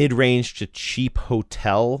mid-range to cheap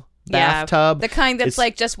hotel bathtub. The kind that's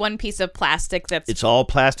like just one piece of plastic it's all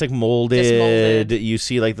plastic molded. You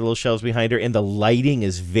see like the little shelves behind her, and the lighting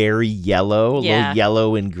is very yellow, a little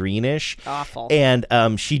yellow and greenish. Awful. And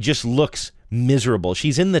she just looks miserable.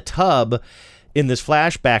 She's in the tub in this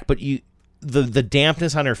flashback, but the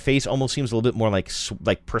dampness on her face almost seems a little bit more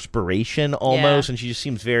like perspiration almost, and she just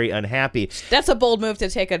seems very unhappy. That's a bold move to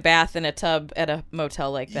take a bath in a tub at a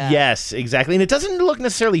motel like that. Yes, exactly. And it doesn't look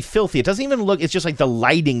necessarily filthy. It doesn't even look, it's just like the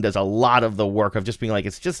lighting does a lot of the work of just being like,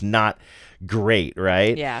 it's just not great,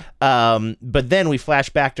 right? Yeah. But then we flash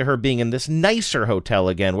back to her being in this nicer hotel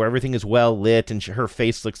again, where everything is well lit and her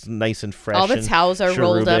face looks nice and fresh. All the towels are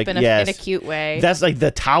rolled up in a cute way. That's like the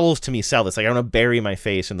towels to me sell this. Like, I want to bury my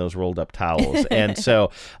face in those rolled up towels. And so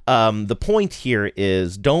the point here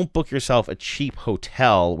is, don't book yourself a cheap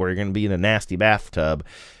hotel where you're going to be in a nasty bathtub.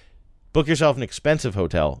 Book yourself an expensive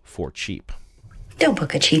hotel for cheap. Don't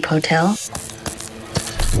book a cheap hotel.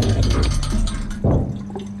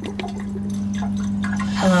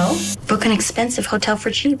 Hello? Book an expensive hotel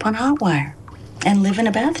for cheap on Hotwire and live in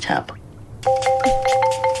a bathtub.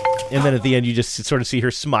 And then at the end, you just sort of see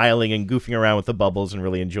her smiling and goofing around with the bubbles and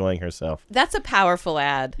really enjoying herself. That's a powerful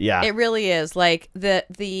ad. Yeah. It really is. Like,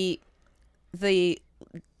 the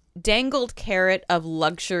dangled carrot of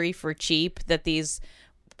luxury for cheap that these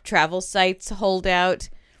travel sites hold out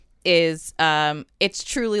is, it's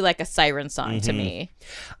truly like a siren song to me.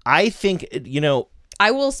 I think,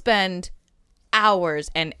 I will spend hours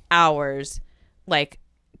and hours, like,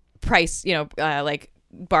 like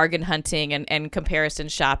bargain hunting and comparison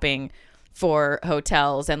shopping for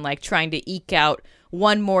hotels and like trying to eke out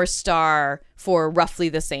one more star for roughly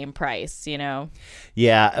the same price,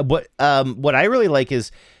 Yeah. What I really like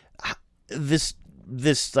is this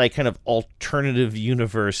like kind of alternative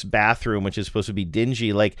universe bathroom, which is supposed to be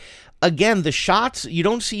dingy. Like, again, the shots, you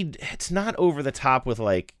don't see, it's not over the top with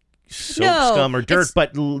like soap scum or dirt,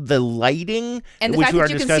 but the lighting and the fact that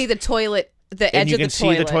you can see the toilet the edge and you of can the see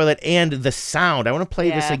toilet. the toilet and the sound. I want to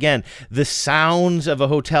play this again. The sounds of a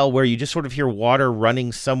hotel where you just sort of hear water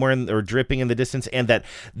running somewhere or dripping in the distance, and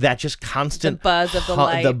that just constant the buzz of the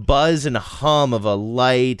light, the buzz and hum of a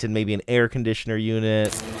light, and maybe an air conditioner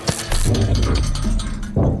unit.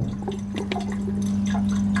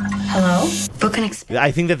 Hello?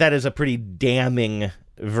 I think that is a pretty damning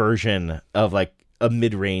version of like a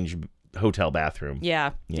mid-range hotel bathroom.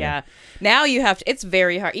 Yeah. Now you have to, it's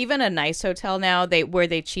very hard. Even a nice hotel now, where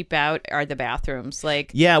they cheap out are the bathrooms.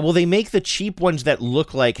 Like, yeah, well, they make the cheap ones that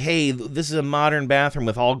look like, hey, this is a modern bathroom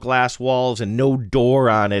with all glass walls and no door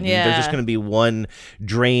on it. Yeah. And there's just going to be one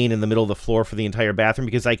drain in the middle of the floor for the entire bathroom,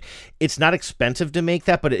 because like it's not expensive to make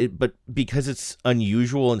that, but because it's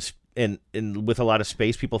unusual and with a lot of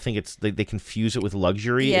space, people think they confuse it with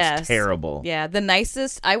luxury. Yes. It's terrible. Yeah, the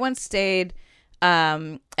nicest. I once stayed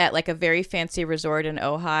at like a very fancy resort in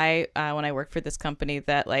Ojai when I worked for this company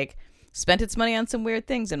that like spent its money on some weird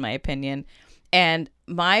things, in my opinion. And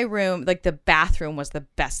my room, like the bathroom, was the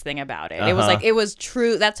best thing about it. It was like, it was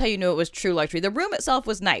true. That's how you knew it was true luxury. The room itself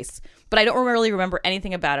was nice, but I don't really remember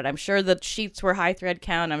anything about it. I'm sure the sheets were high thread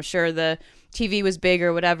count. I'm sure the TV was big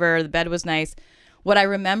or whatever. The bed was nice. What I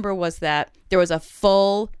remember was that there was a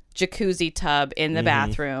full jacuzzi tub in the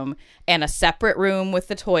bathroom and a separate room with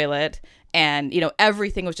the toilet. And,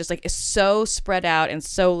 everything was just like so spread out and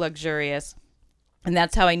so luxurious. And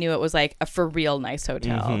that's how I knew it was like a for real nice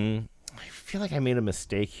hotel. Mm-hmm. I feel like I made a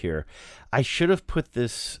mistake here. I should have put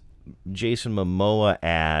this Jason Momoa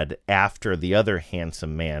ad after the other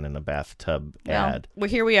handsome man in a bathtub ad. Well,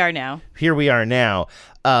 here we are now.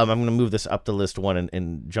 I'm going to move this up the list one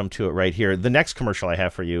and jump to it right here. The next commercial I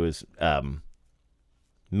have for you is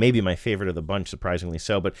maybe my favorite of the bunch, surprisingly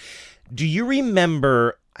so. But do you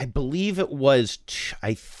remember, I believe it was,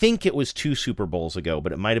 I think it was 2 Super Bowls ago,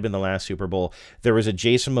 but it might have been the last Super Bowl. There was a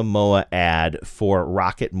Jason Momoa ad for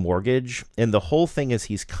Rocket Mortgage. And the whole thing is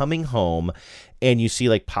he's coming home and you see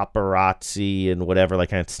like paparazzi and whatever, like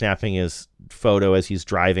kind of snapping his photo as he's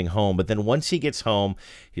driving home. But then once he gets home,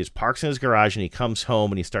 he just parks in his garage and he comes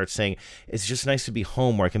home and he starts saying, it's just nice to be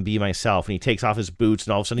home where I can be myself. And he takes off his boots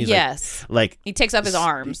and all of a sudden he's like he takes off his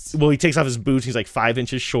arms. Well, he takes off his boots. He's like 5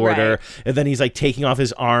 inches shorter. Right. And then he's like taking off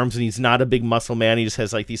his arms and he's not a big muscle man. He just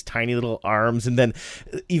has like these tiny little arms. And then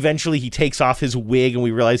eventually he takes off his wig and we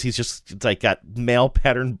realize he's just like got male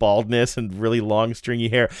pattern baldness and really long stringy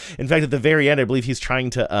hair. In fact, at the very end, I believe he's trying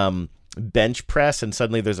to bench press, and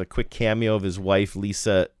suddenly there's a quick cameo of his wife,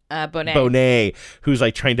 Lisa Bonet, who's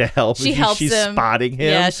like trying to help. She's him. Spotting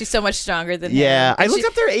him. Yeah, she's so much stronger than him. Yeah, I looked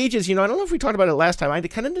up their ages. I don't know if we talked about it last time. I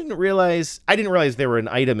kind of didn't realize they were an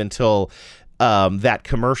item until that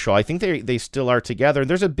commercial. I think they still are together.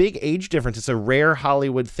 There's a big age difference. It's a rare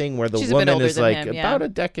Hollywood thing where the woman is like about a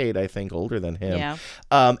decade, I think, older than him.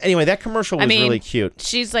 Yeah. Anyway, that commercial was really cute.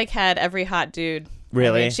 She's like had every hot dude.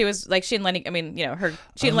 Really? She was like, she and Lenny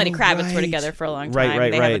Kravitz were together for a long time. Right.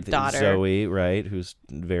 They have a daughter. Zoe, right, who's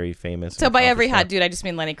very famous. So by every hot dude, I just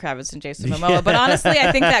mean Lenny Kravitz and Jason Momoa. Yeah. But honestly,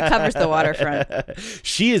 I think that covers the waterfront.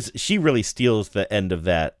 She really steals the end of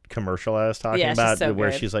that commercial I was talking about, so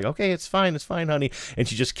where good. she's like, okay, it's fine, honey. And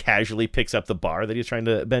she just casually picks up the bar that he's trying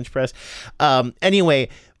to bench press. Anyway,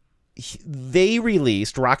 they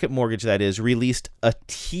Rocket Mortgage, that is, released a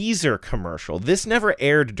teaser commercial. This never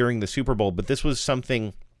aired during the Super Bowl, but this was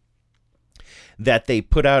something that they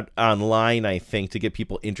put out online, I think, to get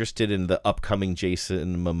people interested in the upcoming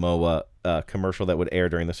Jason Momoa commercial that would air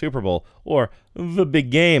during the Super Bowl or the big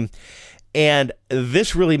game. And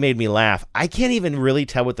this really made me laugh. I can't even really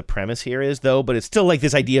tell what the premise here is, though, but it's still like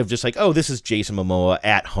this idea of just like, oh, this is Jason Momoa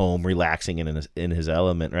at home relaxing in his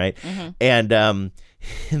element, right? Mm-hmm. And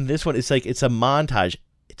in this one, it's a montage.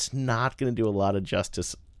 It's not going to do a lot of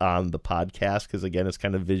justice on the podcast because, again, it's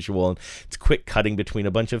kind of visual and it's quick cutting between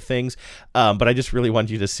a bunch of things. But I just really want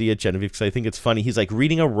you to see it, Genevieve, because I think it's funny. He's like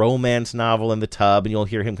reading a romance novel in the tub, and you'll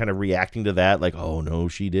hear him kind of reacting to that, like, oh, no,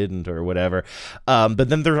 she didn't, or whatever. But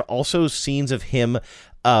then there are also scenes of him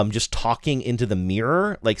just talking into the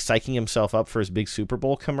mirror, like psyching himself up for his big Super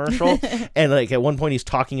Bowl commercial. And like at one point, he's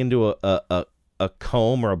talking into a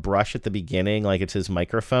comb or a brush at the beginning, like it's his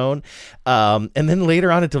microphone. And then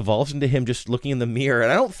later on it devolves into him just looking in the mirror.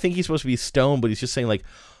 And I don't think he's supposed to be stoned, but he's just saying like,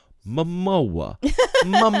 Momoa.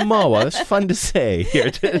 That's fun to say. Here,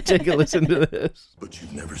 take a listen to this. But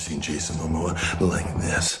you've never seen Jason Momoa like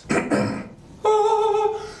this.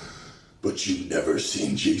 But you've never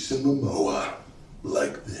seen Jason Momoa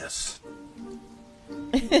like this.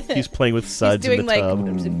 He's playing with suds in the tub.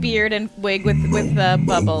 He's doing like beard and wig with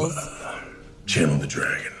bubbles. Channel the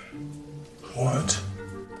Dragon. What?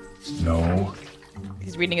 No.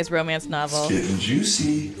 He's reading his romance novel. It's getting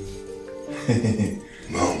juicy.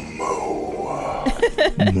 Momoa.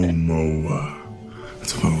 Momoa.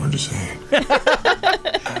 That's a fun word to say.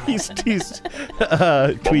 He's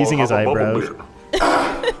tweezing his eyebrows.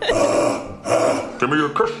 Give me your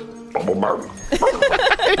kiss, Bubble Martin.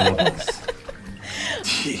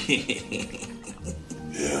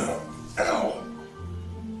 Yeah. Ow.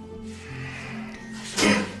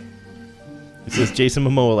 It says Jason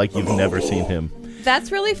Momoa like you've never seen him.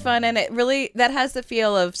 That's really fun, and that has the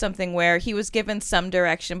feel of something where he was given some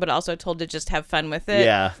direction, but also told to just have fun with it.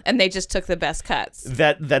 Yeah, and they just took the best cuts.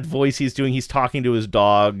 That voice he's doing, he's talking to his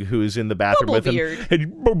dog who's in the bathroom with him.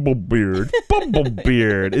 And Bumblebeard.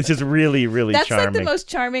 It's just really, really That's charming. That's like the most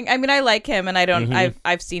charming. I mean, I like him, and I don't. Mm-hmm.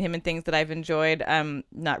 I've seen him in things that I've enjoyed. I'm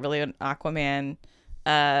not really an Aquaman,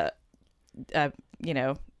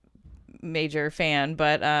 major fan,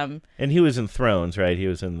 but and he was in Thrones, right? He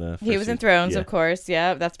was in Thrones, of course.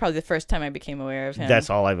 Yeah, that's probably the first time I became aware of him.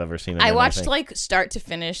 That's all I've ever seen of him. I watched like start to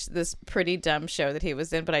finish this pretty dumb show that he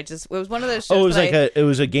was in, but it was one of those shows. Oh, it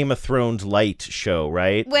was a Game of Thrones light show,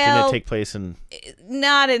 right? Well, didn't it take place in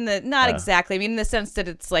not exactly. I mean, in the sense that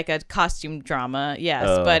it's like a costume drama, yes,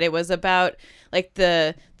 but it was about like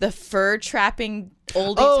the fur trapping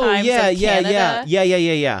oldie times of Canada.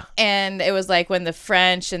 Yeah. And it was like when the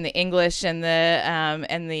French and the English and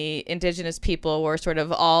the indigenous people were sort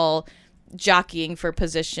of all jockeying for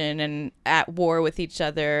position and at war with each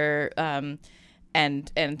other, and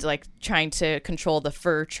like trying to control the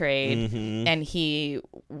fur trade. Mm-hmm. And he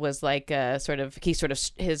was like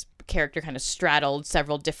his character kind of straddled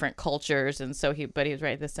several different cultures, and so but he was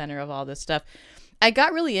right at the center of all this stuff. I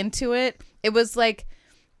got really into it. It was like,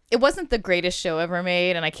 it wasn't the greatest show ever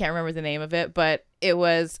made, and I can't remember the name of it, but it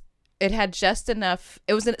had just enough.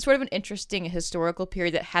 It was sort of an interesting historical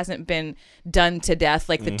period that hasn't been done to death,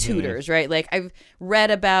 like the Tudors, right? Like I've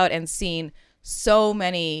read about and seen so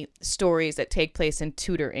many stories that take place in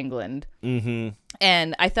Tudor England. Mm-hmm.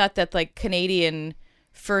 And I thought that like Canadian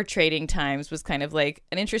fur trading times was kind of like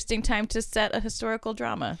an interesting time to set a historical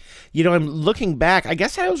drama. You know, I'm looking back. I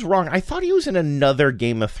guess I was wrong. I thought he was in another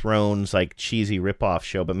Game of Thrones like cheesy ripoff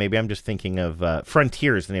show, but maybe I'm just thinking of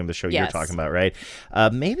Frontier is the name of the show you're talking about, right?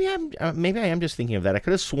 Maybe I am just thinking of that. I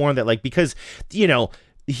could have sworn that like because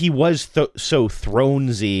he was so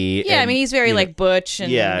Thronesy. Yeah, I mean, he's very like butch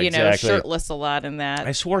and exactly. shirtless a lot in that.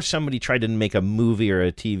 I swore somebody tried to make a movie or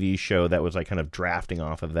a TV show that was like kind of drafting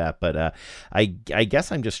off of that, but I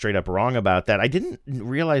guess I'm just straight up wrong about that. I didn't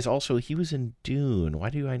realize also he was in Dune.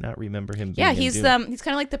 Why do I not remember him being in Dune? He's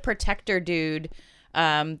kind of like the protector dude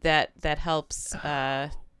that helps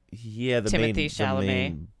Timothy Chalamet. The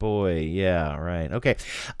main boy. Yeah, right. Okay.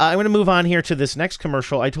 I'm going to move on here to this next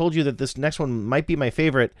commercial. I told you that this next one might be my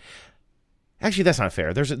favorite. Actually, that's not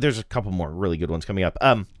fair. There's a couple more really good ones coming up.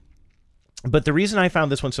 But the reason I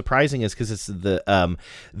found this one surprising is because it's the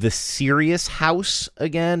Sirius House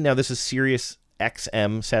again. Now, this is Sirius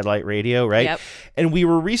XM satellite radio, right? Yep. And we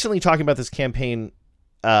were recently talking about this campaign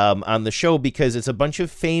on the show because it's a bunch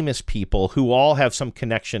of famous people who all have some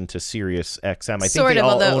connection to Sirius XM. I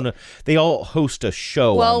think they all host a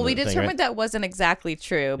show. Well, we determined that wasn't exactly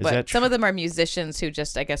true, but some of them are musicians who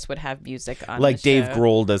just, I guess, would have music on. Like the Dave show.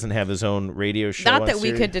 Grohl doesn't have his own radio show. Not that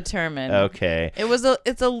we could determine. Okay,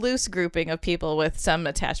 it's a loose grouping of people with some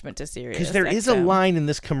attachment to Sirius. Because there is a line in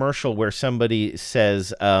this commercial where somebody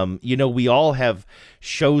says, we all have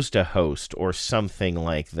shows to host or something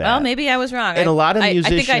like that. Well, maybe I was wrong. And a lot of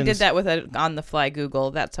musicians... I think I did that with an on-the-fly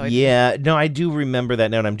Google. That's how I did it. No, I do remember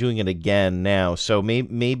that now, and I'm doing it again now, so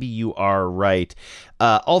maybe you are right.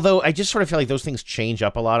 Although I just sort of feel like those things change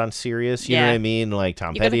up a lot on Sirius, you know what I mean? Like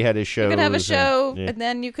Tom Petty had his show. You could have a show, and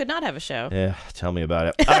then you could not have a show. Yeah, tell me about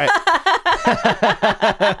it. All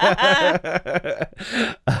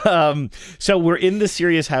right. So we're in the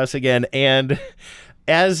Sirius house again, and...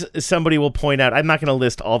 as somebody will point out, I'm not going to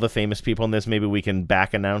list all the famous people in this. Maybe we can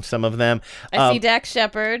back announce some of them. I see Dax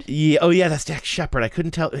Shepard. Yeah, oh yeah, that's Dax Shepard. I couldn't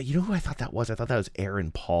tell. You know who I thought that was? I thought that was Aaron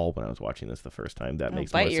Paul when I was watching this the first time. That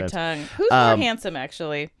makes more sense. Bite your tongue. Who's more handsome,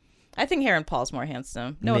 actually? I think Aaron Paul's more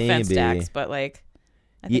handsome. No offense, Dax, but like...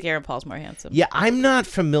 I think Aaron Paul's more handsome. Yeah, I'm not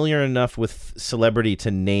familiar enough with celebrity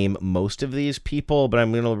to name most of these people, but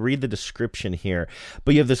I'm going to read the description here.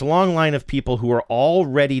 But you have this long line of people who are all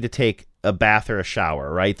ready to take a bath or a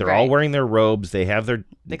shower, right? They're all wearing their robes. They have their...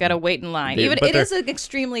 They got to wait in line. It is an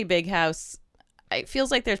extremely big house. It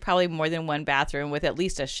feels like there's probably more than one bathroom with at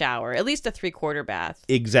least a shower, at least a 3/4 bath.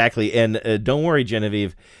 Exactly. And don't worry,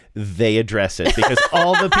 Genevieve, they address it because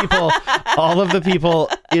all of the people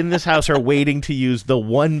in this house are waiting to use the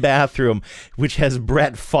one bathroom, which has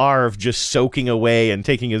Brett Favre just soaking away and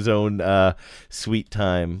taking his own sweet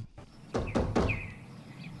time.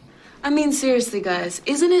 I mean, seriously, guys,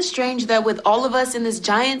 isn't it strange that with all of us in this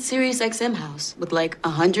giant Sirius XM house with like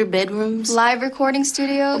 100 bedrooms, live recording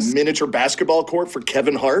studios, a miniature basketball court for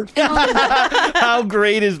Kevin Hart? How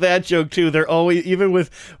great is that joke too? They're always, even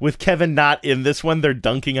with Kevin not in this one, they're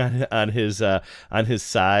dunking on his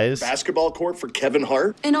size. Basketball court for Kevin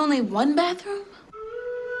Hart? in only one bathroom?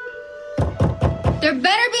 there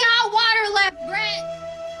better be hot water left, Brett.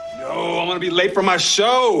 No, I'm gonna be late for my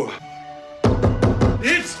show.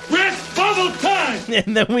 It's Brett's bubble time!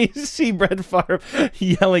 And then we see Brett Favre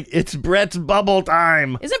yelling, "It's Brett's bubble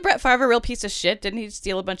time!" Isn't Brett Favre a real piece of shit? Didn't he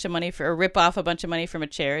steal a bunch of money or rip off a bunch of money from a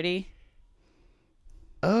charity?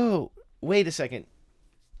 Oh, wait a second.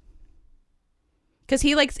 Because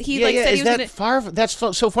he said is he was that gonna... Favre? That's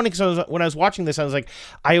so funny because when I was watching this, I was like,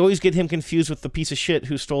 I always get him confused with the piece of shit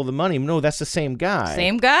who stole the money. No, that's the same guy.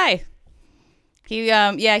 Same guy. He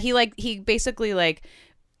basically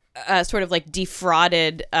sort of like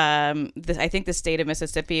defrauded I think the state of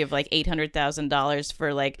Mississippi of like $800,000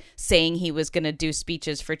 for like saying he was going to do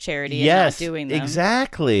speeches for charity and not doing them.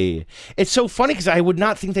 Exactly. It's so funny because I would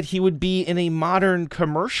not think that he would be in a modern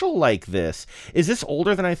commercial like this. Is this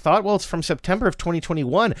older than I thought? Well, it's from September of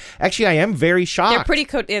 2021. Actually, I am very shocked. They're pretty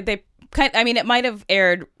it might have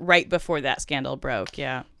aired right before that scandal broke.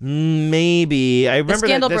 Yeah, maybe. I remember the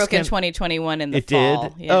scandal broke in 2021 in the fall.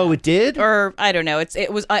 Did? Yeah. Oh, it did? Or I don't know.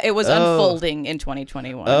 It was unfolding in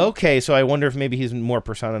 2021. Okay, so I wonder if maybe he's more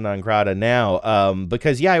persona non grata now.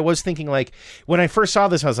 Because I was thinking like when I first saw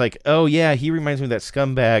this, I was like, oh yeah, he reminds me of that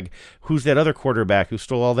scumbag. Who's that other quarterback who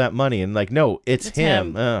stole all that money? And like, no, it's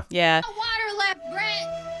him. Yeah. Water left,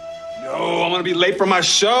 Brett. No, I'm gonna be late for my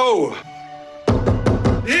show.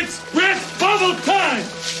 It's Brett's bubble time!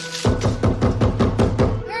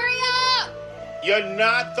 Hurry up! You're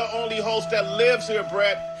not the only host that lives here,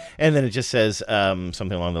 Brett. And then it just says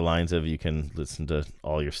something along the lines of you can listen to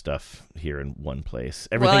all your stuff here in one place.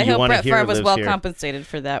 Everything you want to hear Brett Favre was well here. Compensated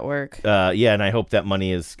for that work. And I hope that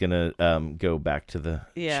money is going to go back to the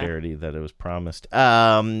charity that it was promised.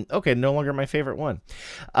 Okay, no longer my favorite one.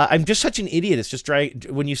 I'm just such an idiot. It's just dry.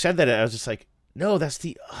 When you said that, I was just like, no, that's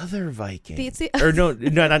the other Viking. Or no,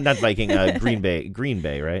 not Viking. Green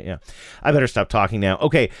Bay, right? Yeah. I better stop talking now.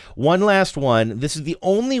 Okay, one last one. This is the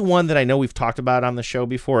only one that I know we've talked about on the show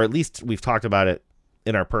before. At least we've talked about it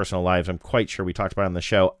in our personal lives. I'm quite sure we talked about it on the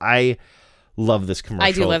show. I love this commercial.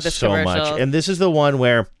 I do love this so commercial. much. And this is the one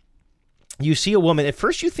where you see a woman, at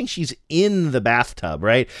first you think she's in the bathtub,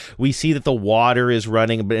 right? We see that the water is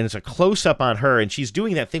running, but it's a close-up on her, and she's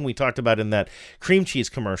doing that thing we talked about in that cream cheese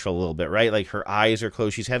commercial a little bit, right? Like her eyes are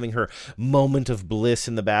closed. She's having her moment of bliss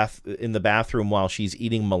in the bathroom while she's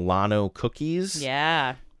eating Milano cookies.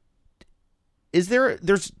 Yeah. Is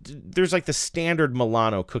there's like the standard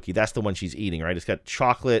Milano cookie. That's the one she's eating, right? It's got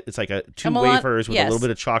chocolate. It's like two wafers with a little bit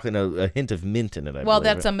of chocolate and a hint of mint in it, I believe.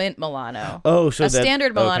 That's a mint Milano. Oh, so a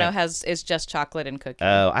standard Milano is just chocolate and cookie.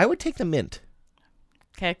 Oh, I would take the mint.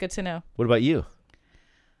 Okay, good to know. What about you?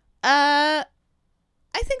 I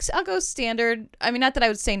think I'll go standard. I mean, not that I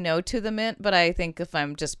would say no to the mint, but I think if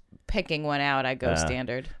I'm just picking one out, I go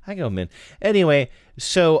standard. I go mint. Anyway,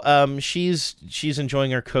 so she's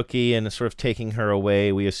enjoying her cookie and sort of taking her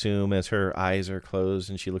away, we assume, as her eyes are closed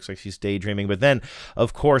and she looks like she's daydreaming. But then,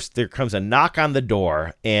 of course, there comes a knock on the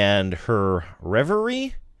door and her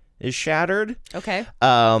reverie is shattered. Okay.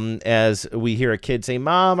 As we hear a kid say,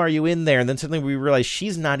 "Mom, are you in there?" And then suddenly we realize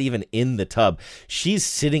she's not even in the tub. She's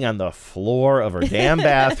sitting on the floor of her damn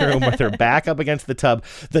bathroom with her back up against the tub.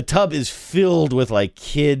 The tub is filled with like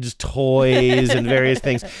kids' toys and various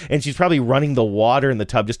things. And she's probably running the water in the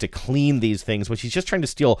tub just to clean these things, but she's just trying to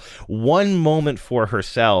steal one moment for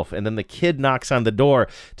herself. And then the kid knocks on the door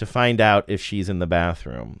to find out if she's in the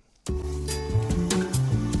bathroom.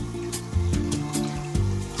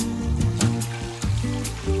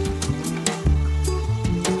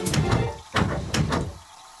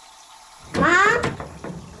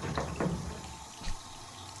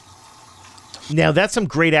 Now that's some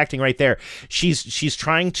great acting right there. She's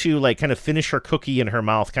trying to like kind of finish her cookie in her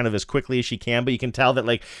mouth kind of as quickly as she can, but you can tell that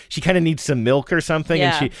like she kind of needs some milk or something,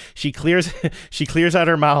 and she clears out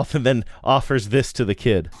her mouth and then offers this to the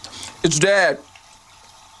kid. It's Dad.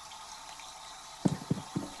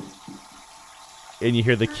 And you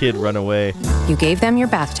hear the kid run away. You gave them your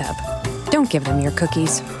bathtub. Don't give them your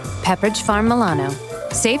cookies. Pepperidge Farm Milano.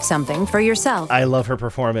 Save something for yourself. I love her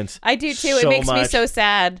performance. I do too. It makes me so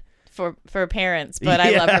sad for parents, but I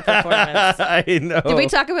love her performance. I know. Did we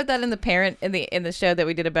talk about that in the show that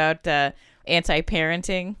we did about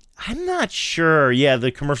anti-parenting? I'm not sure. Yeah,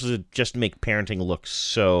 the commercials just make parenting look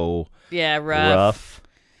so rough.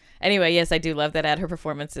 Anyway, yes, I do love that ad. Her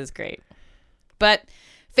performance is great. But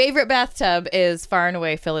Favorite bathtub is far and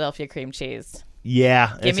away Philadelphia cream cheese.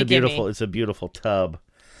 Yeah, It's a beautiful tub.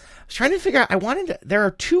 I was trying to figure out, there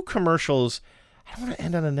are two commercials. I don't want to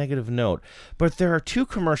end on a negative note, but there are two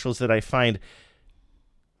commercials that I find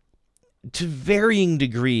to varying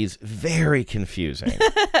degrees very confusing.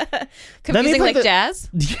 Confusing like jazz?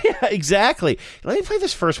 Yeah, exactly. Let me play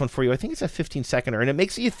this first one for you. I think it's a 15-seconder, and it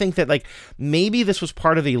makes you think that like maybe this was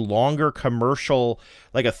part of a longer commercial,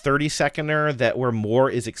 like a 30-seconder where more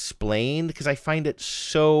is explained, because I find it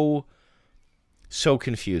so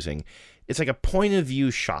confusing. It's like a point of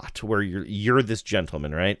view shot where you're this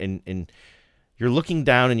gentleman, right? And you're looking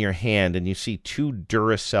down in your hand and you see 2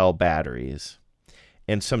 Duracell batteries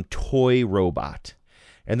and some toy robot.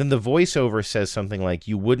 And then the voiceover says something like,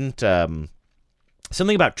 you wouldn't,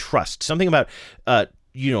 something about trust, something about,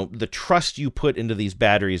 the trust you put into these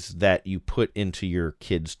batteries that you put into your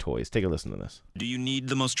kids' toys. Take a listen to this. Do you need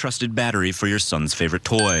the most trusted battery for your son's favorite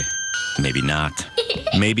toy? Maybe not.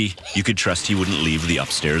 Maybe you could trust he wouldn't leave the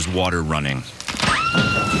upstairs water running.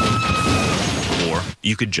 Or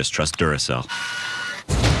you could just trust Duracell.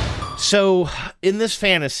 So, in this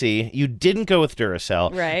fantasy, you didn't go with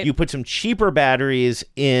Duracell. Right. You put some cheaper batteries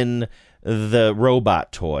in the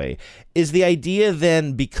robot toy. Is the idea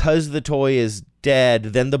then, because the toy is dead,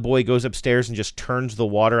 then the boy goes upstairs and just turns the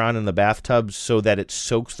water on in the bathtub so that it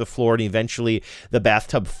soaks the floor, and eventually the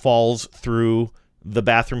bathtub falls through the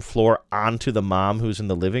bathroom floor onto the mom who's in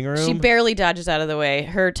the living room? She barely dodges out of the way.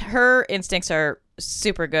 Her instincts are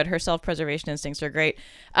super good. Her self-preservation instincts are great.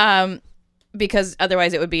 Because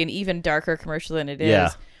otherwise it would be an even darker commercial than it is. Yeah.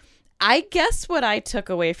 I guess what I took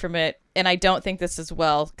away from it, and I don't think this is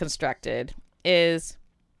well constructed, is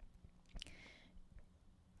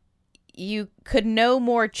you could no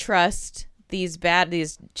more trust these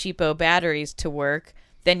cheapo batteries to work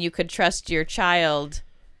than you could trust your child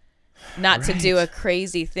not to do a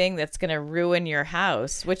crazy thing that's going to ruin your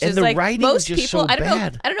house, which is like most people. So I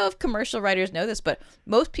don't know if commercial writers know this, but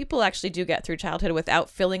most people actually do get through childhood without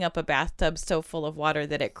filling up a bathtub so full of water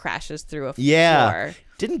that it crashes through a floor.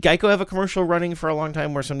 Didn't Geico have a commercial running for a long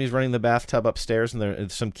time where somebody's running the bathtub upstairs and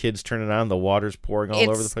there's some kids turning it on, the water's pouring all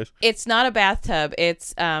over the place? It's not a bathtub.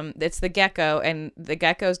 It's the gecko, and the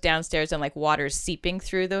gecko's downstairs and like water's seeping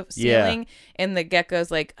through the ceiling, and the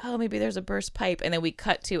gecko's like, oh, maybe there's a burst pipe, and then we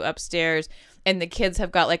cut to upstairs, and the kids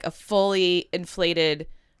have got like a fully inflated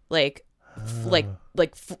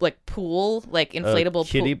pool, like inflatable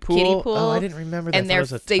kiddie pool. Oh, I didn't remember that. And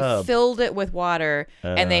they filled it with water,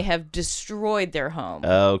 and they have destroyed their home.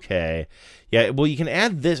 Okay. Yeah, well, you can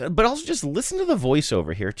add this, but also just listen to the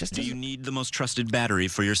voiceover here. Do you need the most trusted battery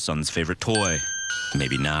for your son's favorite toy?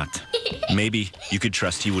 Maybe not. Maybe you could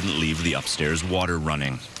trust he wouldn't leave the upstairs water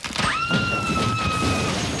running.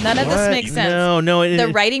 None of this makes sense. No. The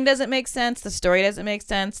writing doesn't make sense. The story doesn't make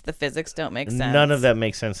sense. The physics don't make sense. None of that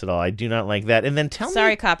makes sense at all. I do not like that. And then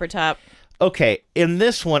Sorry, Copper Top. Okay, in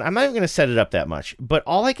this one, I'm not even going to set it up that much, but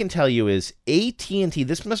all I can tell you is AT&T,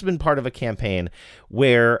 this must have been part of a campaign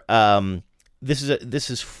where this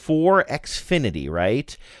is for Xfinity,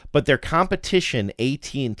 right? But their competition,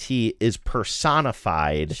 AT&T, is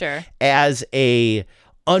personified as a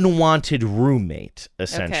unwanted roommate,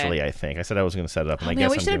 essentially. Okay. I think I said I was going to set it up, and I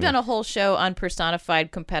guess we should have done a whole show on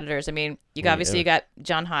personified competitors. I mean, you got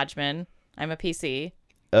John Hodgman. I'm a PC.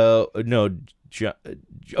 No, John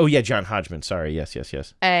Hodgman. Sorry, yes.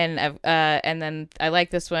 And then I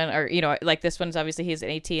like this one, like this one's obviously he's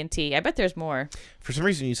an AT&T. I bet there's more. For some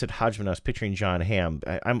reason, you said Hodgman. I was picturing John Hamm.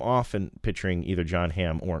 I'm often picturing either John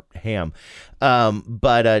Hamm or Ham,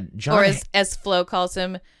 but John, or as Flo calls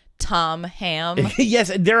him, Tom Ham.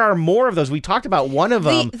 Yes, there are more of those. We talked about one of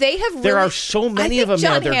them. There are so many of them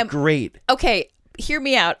now. They're great. Okay, hear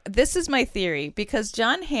me out. This is my theory, because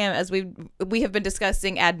John Hamm, as we have been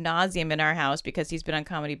discussing ad nauseum in our house because he's been on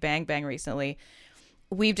Comedy Bang Bang recently,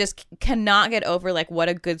 we just cannot get over like what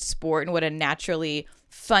a good sport and what a naturally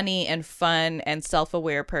funny and fun and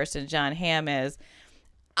self-aware person John Hamm is.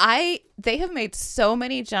 They have made so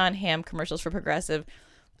many John Hamm commercials for Progressive.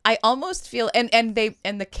 I almost feel and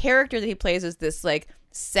the character that he plays is this like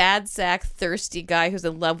sad sack thirsty guy who's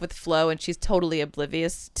in love with Flo, and she's totally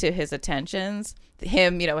oblivious to his attentions.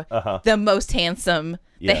 Him, the most handsome,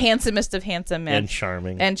 the handsomest of handsome men,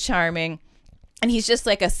 and charming, and he's just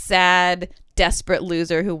like a sad, desperate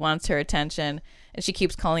loser who wants her attention, and she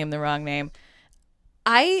keeps calling him the wrong name.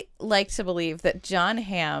 I like to believe that John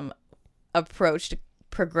Hamm approached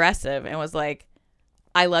Progressive and was like,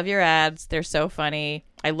 I love your ads. They're so funny.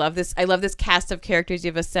 I love this cast of characters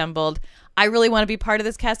you've assembled. I really want to be part of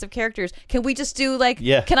this cast of characters. Can we just do like,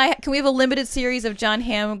 can we have a limited series of John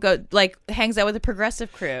Hamm hangs out with the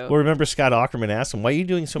Progressive crew? Well, remember Scott Aukerman asked him, why are you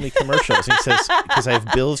doing so many commercials? And he says, because I have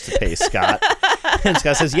bills to pay, Scott. And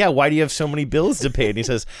Scott says, yeah, why do you have so many bills to pay? And he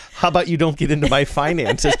says, how about you don't get into my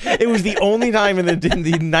finances? It was the only time in the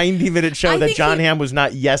 90-minute show that John Hamm was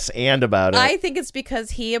not yes and about it. I think it's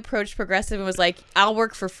because he approached Progressive and was like, I'll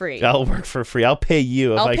work for free. I'll work for free. I'll pay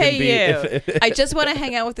you. I just want to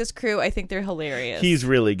hang out with this crew. I think they're hilarious. He's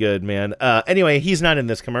really good, man. Anyway, he's not in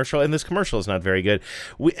this commercial, and this commercial is not very good.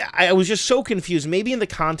 I was just so confused, maybe in the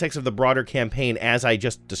context of the broader campaign as I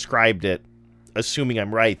just described it, assuming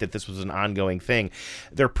I'm right that this was an ongoing thing.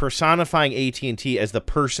 They're personifying AT&T as the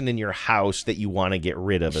person in your house that you want to get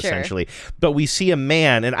rid of, essentially. But we see a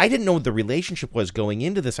man, and I didn't know what the relationship was going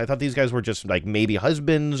into this. I thought these guys were just like maybe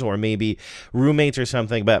husbands or maybe roommates or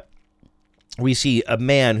something, but we see a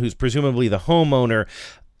man who's presumably the homeowner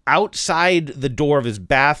outside the door of his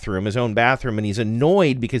bathroom, his own bathroom, and he's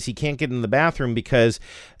annoyed because he can't get in the bathroom because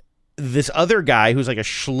this other guy who's like a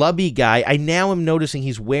schlubby guy, I now am noticing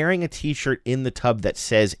he's wearing a t-shirt in the tub that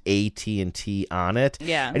says AT&T on it.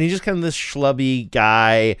 Yeah. And he's just kind of this schlubby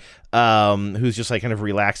guy who's just like kind of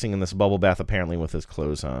relaxing in this bubble bath apparently with his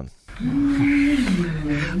clothes on.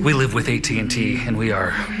 We live with AT&T, and we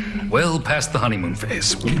are well past the honeymoon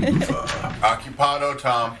phase. Occupado,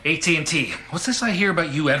 Tom. AT&T, what's this I hear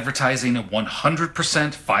about you advertising a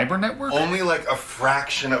 100% fiber network? Only like a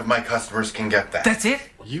fraction of my customers can get that. That's it?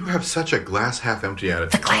 You have such a glass half empty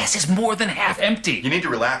attitude. The glass is more than half empty. You need to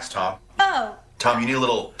relax, Tom. Oh. Tom, you need a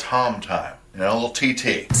little Tom time. A little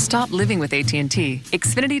TT. Stop living with AT&T.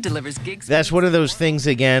 Xfinity delivers gigs. That's one of those things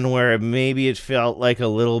again where maybe it felt like a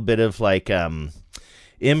little bit of like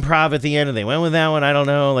improv at the end, and they went with that one. I don't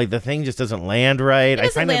know. Like the thing just doesn't land right. I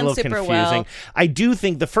find it a little confusing. Well. I do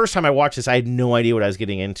think the first time I watched this, I had no idea what I was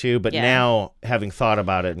getting into, but now having thought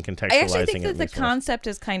about it and contextualizing it, I actually think that the concept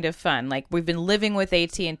is kind of fun. Like we've been living with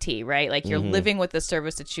AT&T, right? Like you're living with the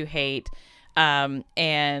service that you hate,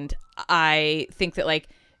 and I think that like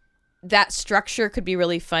that structure could be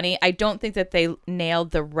really funny. I don't think that they nailed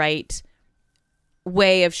the right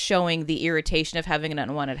way of showing the irritation of having an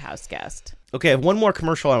unwanted house guest. Okay, I have one more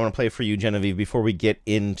commercial I want to play for you, Genevieve, before we get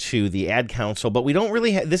into the ad council. But we don't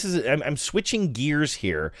really have, I'm switching gears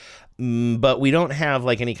here, but we don't have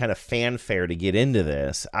like any kind of fanfare to get into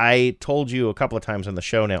this. I told you a couple of times on the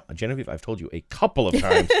show now, Genevieve, I've told you a couple of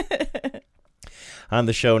times on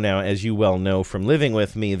the show now, as you well know from living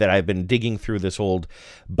with me, that I've been digging through this old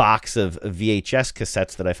box of VHS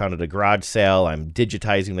cassettes that I found at a garage sale. I'm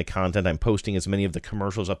digitizing the content. I'm posting as many of the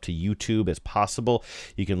commercials up to YouTube as possible.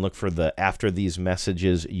 You can look for the After These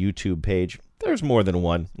Messages YouTube page. There's more than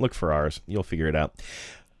one. Look for ours. You'll figure it out.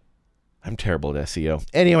 I'm terrible at SEO.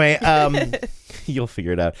 Anyway, you'll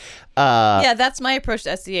figure it out. Yeah, that's my approach to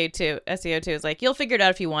SEO too. SEO too is like, you'll figure it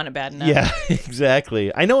out if you want it bad enough. Yeah,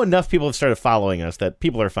 exactly. I know enough people have started following us that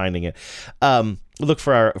people are finding it. Look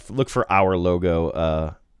for our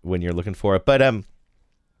logo when you're looking for it. But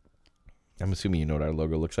I'm assuming you know what our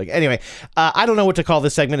logo looks like. Anyway, I don't know what to call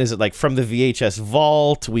this segment. Is it like from the VHS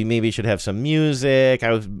vault? We maybe should have some music.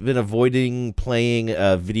 I've been avoiding playing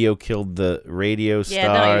Video Killed the Radio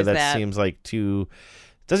Star. Yeah, that seems like too...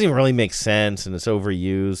 doesn't even really make sense, and it's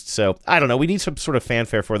overused. So, I don't know. We need some sort of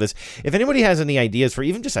fanfare for this. If anybody has any ideas for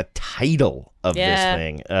even just a title of this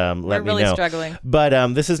thing, let me know. We're really struggling.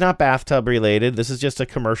 But this is not bathtub related. This is just a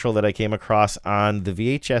commercial that I came across on the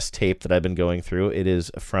VHS tape that I've been going through. It is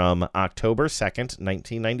from October 2nd,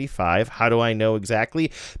 1995. How do I know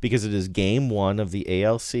exactly? Because it is Game 1 of the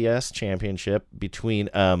ALCS Championship between...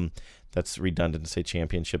 that's redundant to say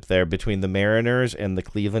championship there, between the Mariners and the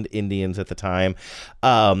Cleveland Indians at the time,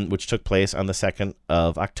 which took place on the 2nd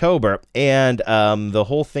of October. And the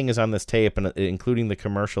whole thing is on this tape, and including the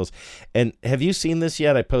commercials. And have you seen this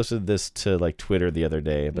yet? I posted this to like Twitter the other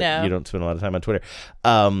day, but you don't spend a lot of time on Twitter.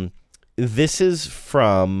 This is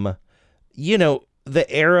from, the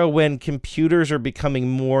era when computers are becoming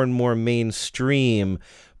more and more mainstream,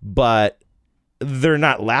 but they're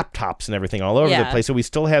not laptops and everything all over the place. So we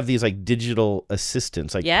still have these like digital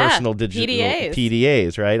assistants, like personal digital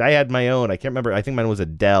PDAs, right? I had my own. I can't remember. I think mine was a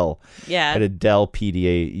Dell. Yeah. I had a Dell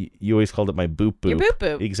PDA. You always called it my boop boop. Your boop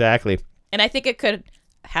boop. Exactly. And I think it could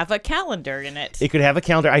have a calendar in it. It could have a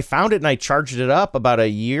calendar. I found it and I charged it up about a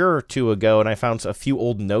year or two ago, and I found a few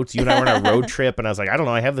old notes. You and I were on a road trip, and I was like, I don't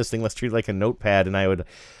know, I have this thing. Let's treat it like a notepad. And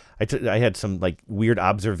I had some like weird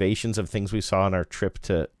observations of things we saw on our trip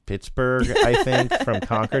to Pittsburgh, I think, from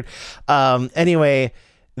Concord. Anyway,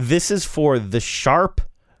 this is for the Sharp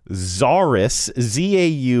Zaurus,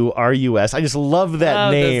 Zaurus. I just love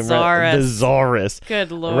that name. The Zaurus. The Zaurus.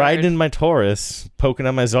 Good Lord. Riding in my Taurus, poking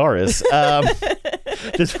on my Zaurus.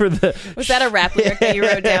 Just for the. Was that a rap lyric that you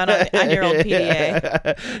wrote down on your old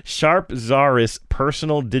PDA? Sharp Zaurus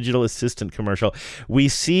personal digital assistant commercial. We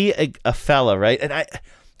see a fella, right? And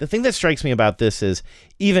the thing that strikes me about this is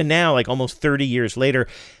even now, like almost 30 years later,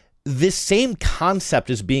 this same concept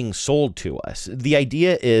is being sold to us. The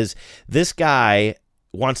idea is this guy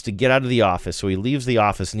wants to get out of the office, so he leaves the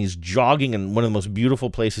office and he's jogging in one of the most beautiful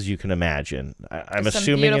places you can imagine. I'm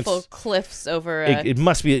assuming beautiful it's cliffs over. It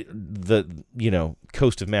must be the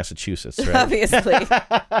coast of Massachusetts, right? Obviously.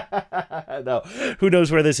 No, who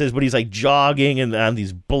knows where this is? But he's like jogging and on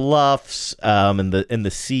these bluffs, and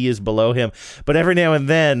the sea is below him. But every now and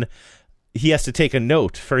then, he has to take a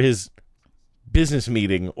note for his business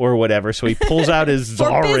meeting or whatever, so he pulls out his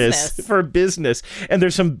Zaurus for business. And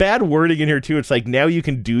there's some bad wording in here too. It's like, now you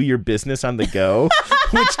can do your business on the go,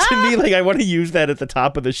 which to me, like, I want to use that at the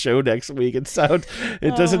top of the show next week. It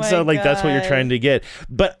doesn't sound like that's what you're trying to get.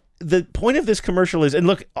 But the point of this commercial is, and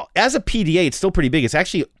look, as a PDA, it's still pretty big. It's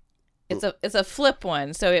actually it's a flip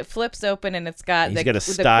one, so it flips open and it's got got a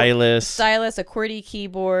stylus, a QWERTY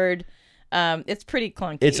keyboard. It's pretty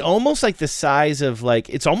clunky. It's almost like the size of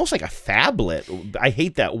it's almost like a phablet. I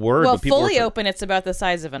hate that word. Well, but people fully open, it's about the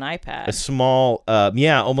size of an iPad. A small,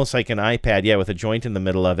 almost like an iPad, with a joint in the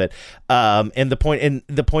middle of it. And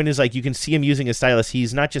the point is, like, you can see him using a stylus.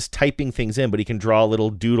 He's not just typing things in, but he can draw little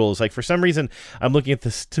doodles. Like, for some reason, I'm looking at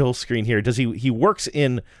the still screen here. He works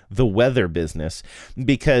in the weather business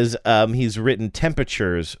because he's written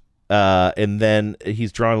temperatures. And then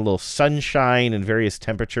he's drawn a little sunshine and various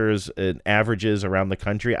temperatures and averages around the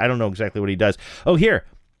country. I don't know exactly what he does. Oh, here.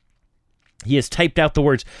 He has typed out the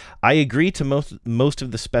words, "I agree to most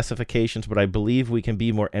of the specifications, but I believe we can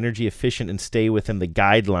be more energy efficient and stay within the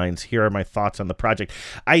guidelines. Here are my thoughts on the project."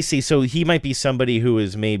 I see. So he might be somebody who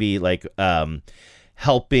is maybe like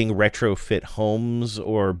helping retrofit homes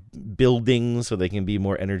or buildings so they can be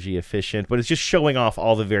more energy efficient, but it's just showing off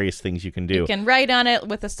all the various things you can do. You can write on it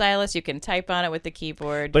with a stylus, you can type on it with the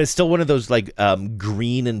keyboard. But it's still one of those like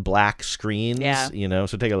green and black screens,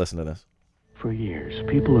 so take a listen to this. For years,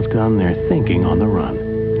 people have done their thinking on the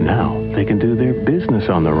run. Now they can do their business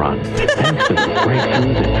on the run, thanks to the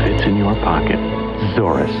breakthrough that fits in your pocket.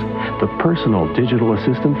 Zaurus, the personal digital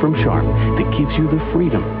assistant from Sharp that gives you the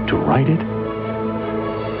freedom to write it,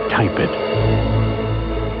 type it,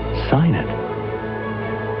 sign it,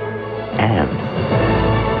 and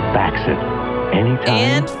fax it anytime.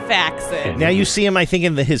 And fax it. Now you see him, I think,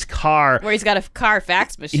 in his car. Where he's got a car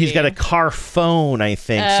fax machine. He's got a car phone, I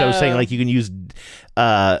think. So saying like you can use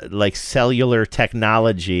like cellular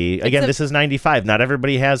technology. Again, this is 95. Not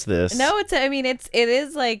everybody has this. No, it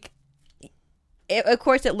is like, of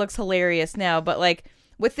course it looks hilarious now, but like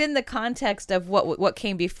within the context of what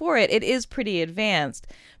came before it, it is pretty advanced.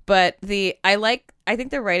 But I think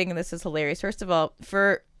the writing in this is hilarious. First of all,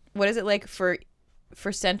 for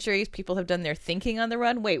centuries, people have done their thinking on the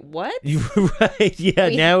run. Wait, what? Right?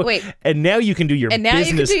 Yeah. And now you can do your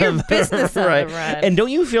business on the run. And don't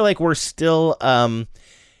you feel like we're still,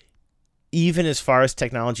 even as far as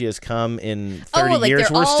technology has come in 30 years,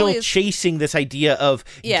 we're still chasing this idea of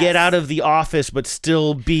get out of the office, but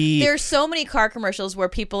still be... There's so many car commercials where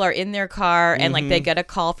people are in their car and like they get a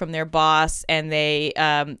call from their boss and they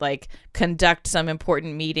like conduct some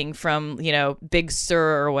important meeting from, Big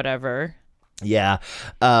Sur or whatever. Yeah.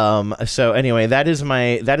 So anyway, that is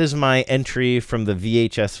my entry from the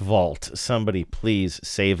VHS vault. Somebody please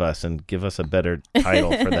save us and give us a better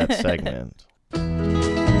title for that segment.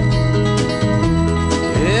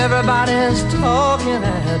 Everybody's talking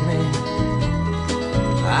at me.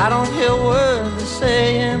 I don't hear words they're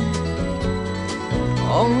saying,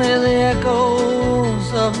 only the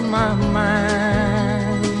echoes of my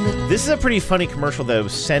mind. This is a pretty funny commercial that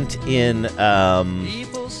was sent in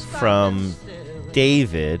from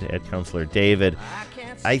David, at Counselor David.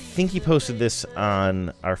 I think he posted this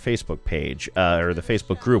on our Facebook page, or the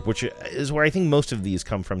Facebook group, which is where I think most of these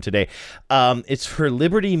come from today. It's for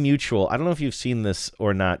Liberty Mutual. I don't know if you've seen this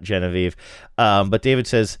or not, Genevieve, but David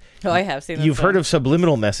says... Oh, I have seen this. You've heard of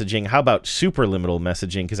subliminal messaging. How about superliminal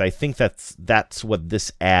messaging? Because I think that's what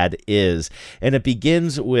this ad is. And it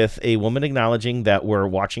begins with a woman acknowledging that we're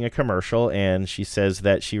watching a commercial, and she says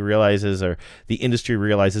that she realizes, or the industry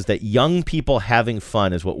realizes, that young people having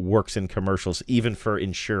fun is what works in commercials, even for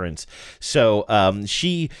insurance. So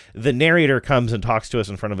the narrator comes and talks to us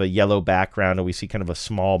in front of a yellow background, and we see kind of a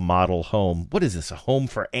small model home. What is this, a home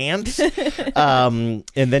for ants? And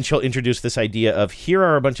then she'll introduce this idea of, here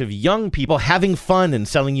are a bunch of young people having fun and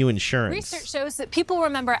selling you insurance. Research shows that people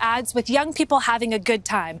remember ads with young people having a good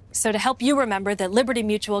time. So to help you remember that Liberty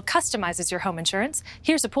Mutual customizes your home insurance,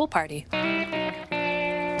 here's a pool party.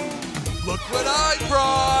 Look what I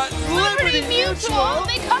brought! Liberty Mutual!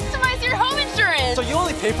 They customize your home insurance! So you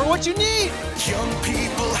only pay for what you need! Young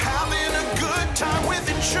people having a good time with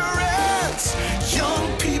insurance!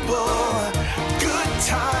 Young people, good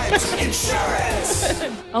times, insurance!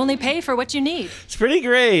 Only pay for what you need. It's pretty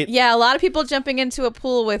great. Yeah, a lot of people jumping into a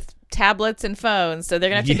pool with tablets and phones, so they're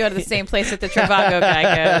gonna have to go to the same place that the Trivago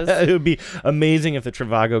guy goes. It would be amazing if the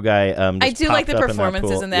Trivago guy just I do like the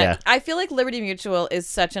performances in that. Yeah. I feel like Liberty Mutual is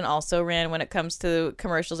such an also-ran when it comes to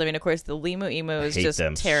commercials. I mean, of course, the Limu Emu is just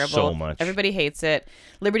terrible. So much. Everybody hates it.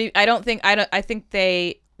 Liberty, I think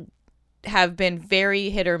they have been very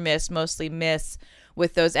hit or miss, mostly miss,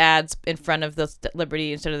 with those ads in front of the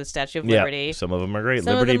Liberty instead of the Statue of Liberty. Yeah, some of them are great.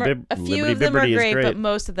 A few of them are great, but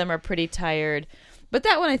most of them are pretty tired. But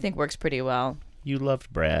that one I think works pretty well. You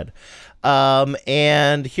loved Brad.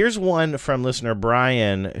 And here's one from listener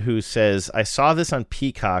Brian who says, I saw this on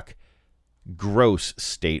Peacock. Gross,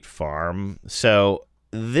 State Farm. So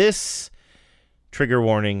this trigger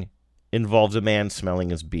warning involves a man smelling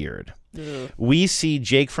his beard. Ugh. We see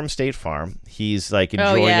Jake from State Farm. He's like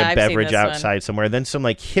enjoying a beverage outside somewhere. Then some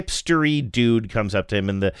like hipstery dude comes up to him,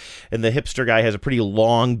 and the hipster guy has a pretty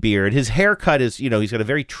long beard. His haircut is, he's got a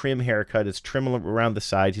very trim haircut. It's trim around the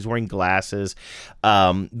sides. He's wearing glasses,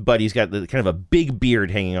 but he's got kind of a big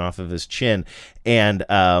beard hanging off of his chin, and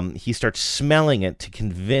he starts smelling it to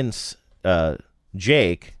convince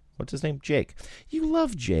Jake. What's his name? Jake. You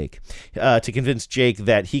love Jake. To convince Jake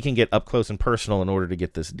that he can get up close and personal in order to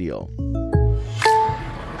get this deal.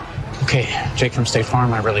 Okay, Jake from State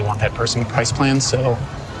Farm. I really want that personal price plan, so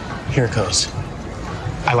here it goes.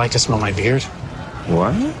 I like to smell my beard.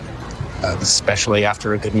 What? Especially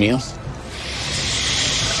after a good meal.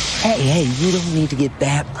 Hey, you don't need to get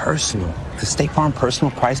that personal. The State Farm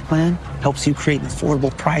Personal Price Plan helps you create an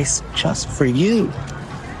affordable price just for you.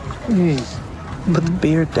 Put the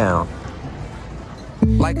beard down.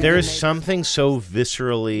 There is something so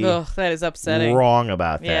viscerally that is upsetting. Wrong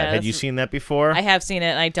about that. Yeah, Had you seen that before? I have seen it,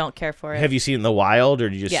 and I don't care for it. Have you seen it in the wild, or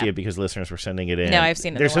did you just see it because listeners were sending it in? No, I've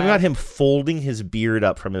seen it. There's something about him folding his beard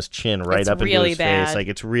up from his chin right up into his face. Like,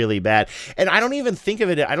 it's really bad. And I don't even think of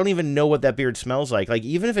it. I don't even know what that beard smells like. Like,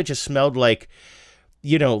 even if it just smelled like,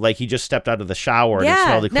 like he just stepped out of the shower and it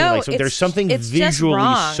smelled clean. Like, so there's something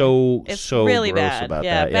visually so really gross bad about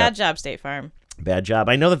that. Bad job, State Farm. Bad job.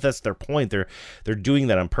 I know that's their point. They're doing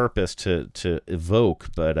that on purpose to evoke,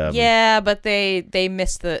 but but they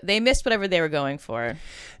missed whatever they were going for.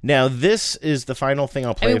 Now this is the final thing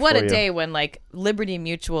I'll play. I mean, what for a you. day when like Liberty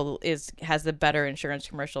Mutual has the better insurance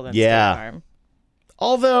commercial than State Farm.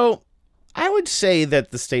 Although I would say that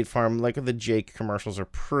the State Farm, like the Jake commercials, are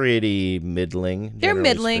pretty middling. They're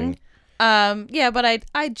middling. But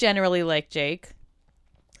I generally like Jake.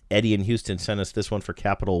 Eddie in Houston sent us this one for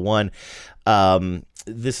Capital One.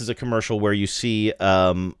 This is a commercial where you see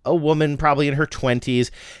a woman probably in her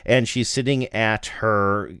 20s, and she's sitting at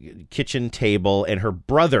her kitchen table, and her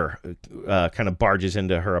brother kind of barges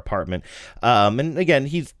into her apartment. And again,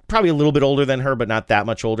 he's probably a little bit older than her, but not that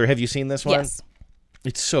much older. Have you seen this one? Yes.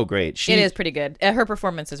 It's so great. It is pretty good. Her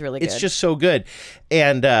performance is really good. It's just so good.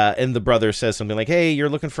 And the brother says something like, "Hey, you're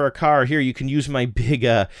looking for a car. Here, you can use my big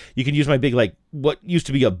like what used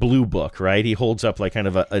to be a blue book," right? He holds up like kind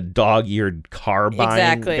of a dog-eared car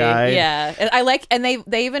buying guide. Yeah. And I like, and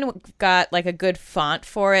they even got like a good font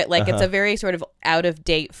for it. Like it's a very sort of out of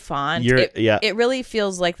date font. It really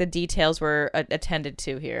feels like the details were attended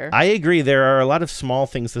to here. I agree. There are a lot of small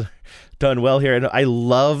things that done well here, and I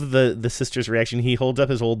love the sister's reaction. He holds up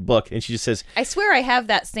his old book, and she just says, "I swear I have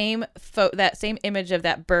that same image of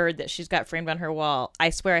that bird that she's got framed on her wall.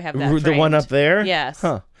 I swear I have that framed." The one up there? Yes.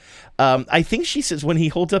 Huh. I think she says, when he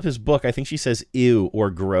holds up his book, I think she says ew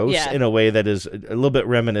or gross in a way that is a little bit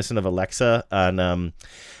reminiscent of Alexa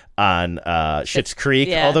on Schitt's Creek,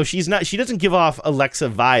 although she doesn't give off Alexa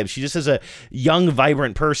vibes. She just is a young,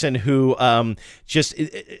 vibrant person who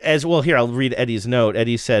as well. Here, I'll read Eddie's note.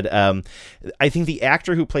 Eddie said, "I think the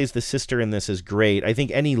actor who plays the sister in this is great. I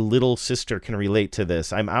think any little sister can relate to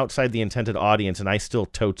this. I'm outside the intended audience, and I still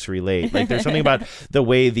totes relate. Like, there's something about the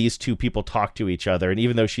way these two people talk to each other, and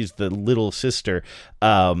even though she's the little sister,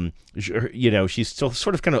 she still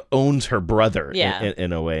sort of kind of owns her brother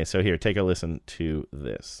in a way. So here, take a listen to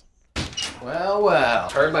this." Well.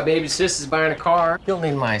 Heard my baby sister's buying a car. You'll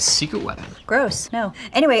need my secret weapon. Gross. No.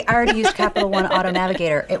 Anyway, I already used Capital One Auto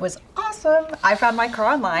Navigator. It was awesome. I found my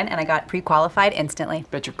car online and I got pre-qualified instantly.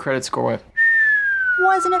 Bet your credit score went.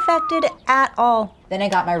 Wasn't affected at all. Then I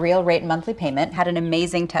got my real rate and monthly payment, had an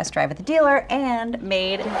amazing test drive at the dealer, and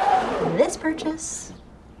made this purchase.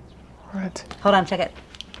 What? Hold on, check it.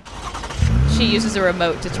 She uses a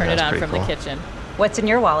remote to turn it on from cool. the kitchen. What's in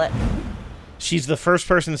your wallet? She's the first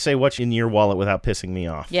person to say what's in your wallet without pissing me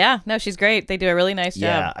off. Yeah, no, she's great. They do a really nice job.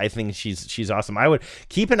 Yeah, I think she's awesome. I would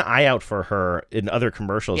keep an eye out for her in other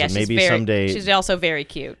commercials, Yeah, and maybe she's someday. She's also very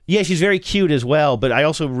cute. Yeah, she's very cute as well, but I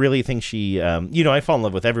also really think she, I fall in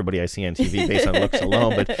love with everybody I see on TV based on looks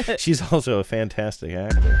alone, but she's also a fantastic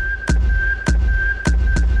actor.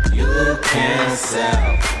 You can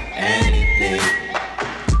sell anything.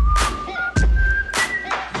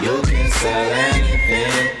 You can sell anything.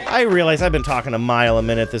 I realize I've been talking a mile a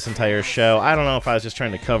minute this entire show. I don't know if I was just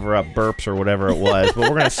trying to cover up burps or whatever it was, but we're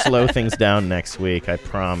going to slow things down next week, I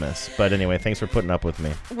promise. But anyway, thanks for putting up with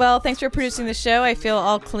me. Well, thanks for producing the show. I feel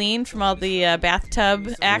all clean from all the bathtub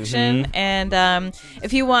action. Mm-hmm. And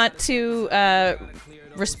if you want to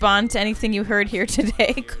respond to anything you heard here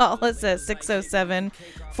today, call us at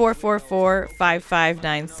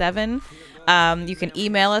 607-444-5597. You can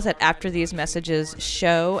email us at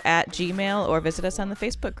afterthesemessageshow@gmail.com or visit us on the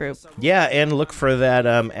Facebook group. Yeah, and look for that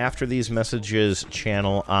After These Messages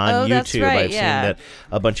channel on YouTube. That's right, I've seen that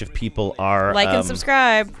a bunch of people are like and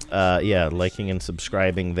subscribe. Liking and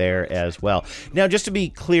subscribing there as well. Now, just to be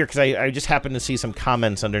clear, because I just happened to see some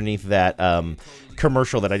comments underneath that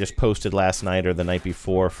commercial that I just posted last night or the night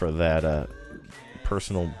before for that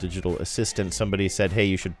personal digital assistant. Somebody said, hey,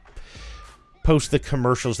 you should post the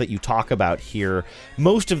commercials that you talk about here.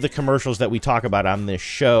 Most of the commercials that we talk about on this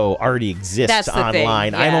show already exist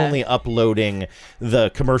online. Yeah. I'm only uploading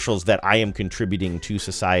the commercials that I am contributing to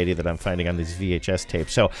society that I'm finding on these VHS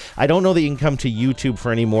tapes. So I don't know that you can come to YouTube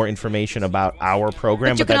for any more information about our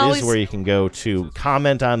program, but that is where you can go to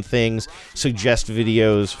comment on things, suggest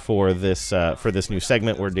videos for this new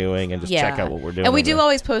segment we're doing, and just check out what we're doing. And we do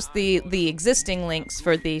always post the existing links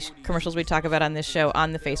for the commercials we talk about on this show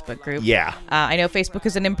on the Facebook group. Yeah. I know Facebook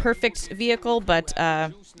is an imperfect vehicle, but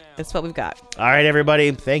that's what we've got. All right,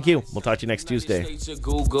 everybody. Thank you. We'll talk to you next Tuesday.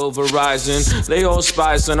 Google, Verizon, they all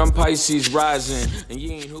spies, and I'm Pisces rising. And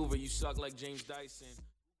you ain't Hoover, you suck like James Dyson.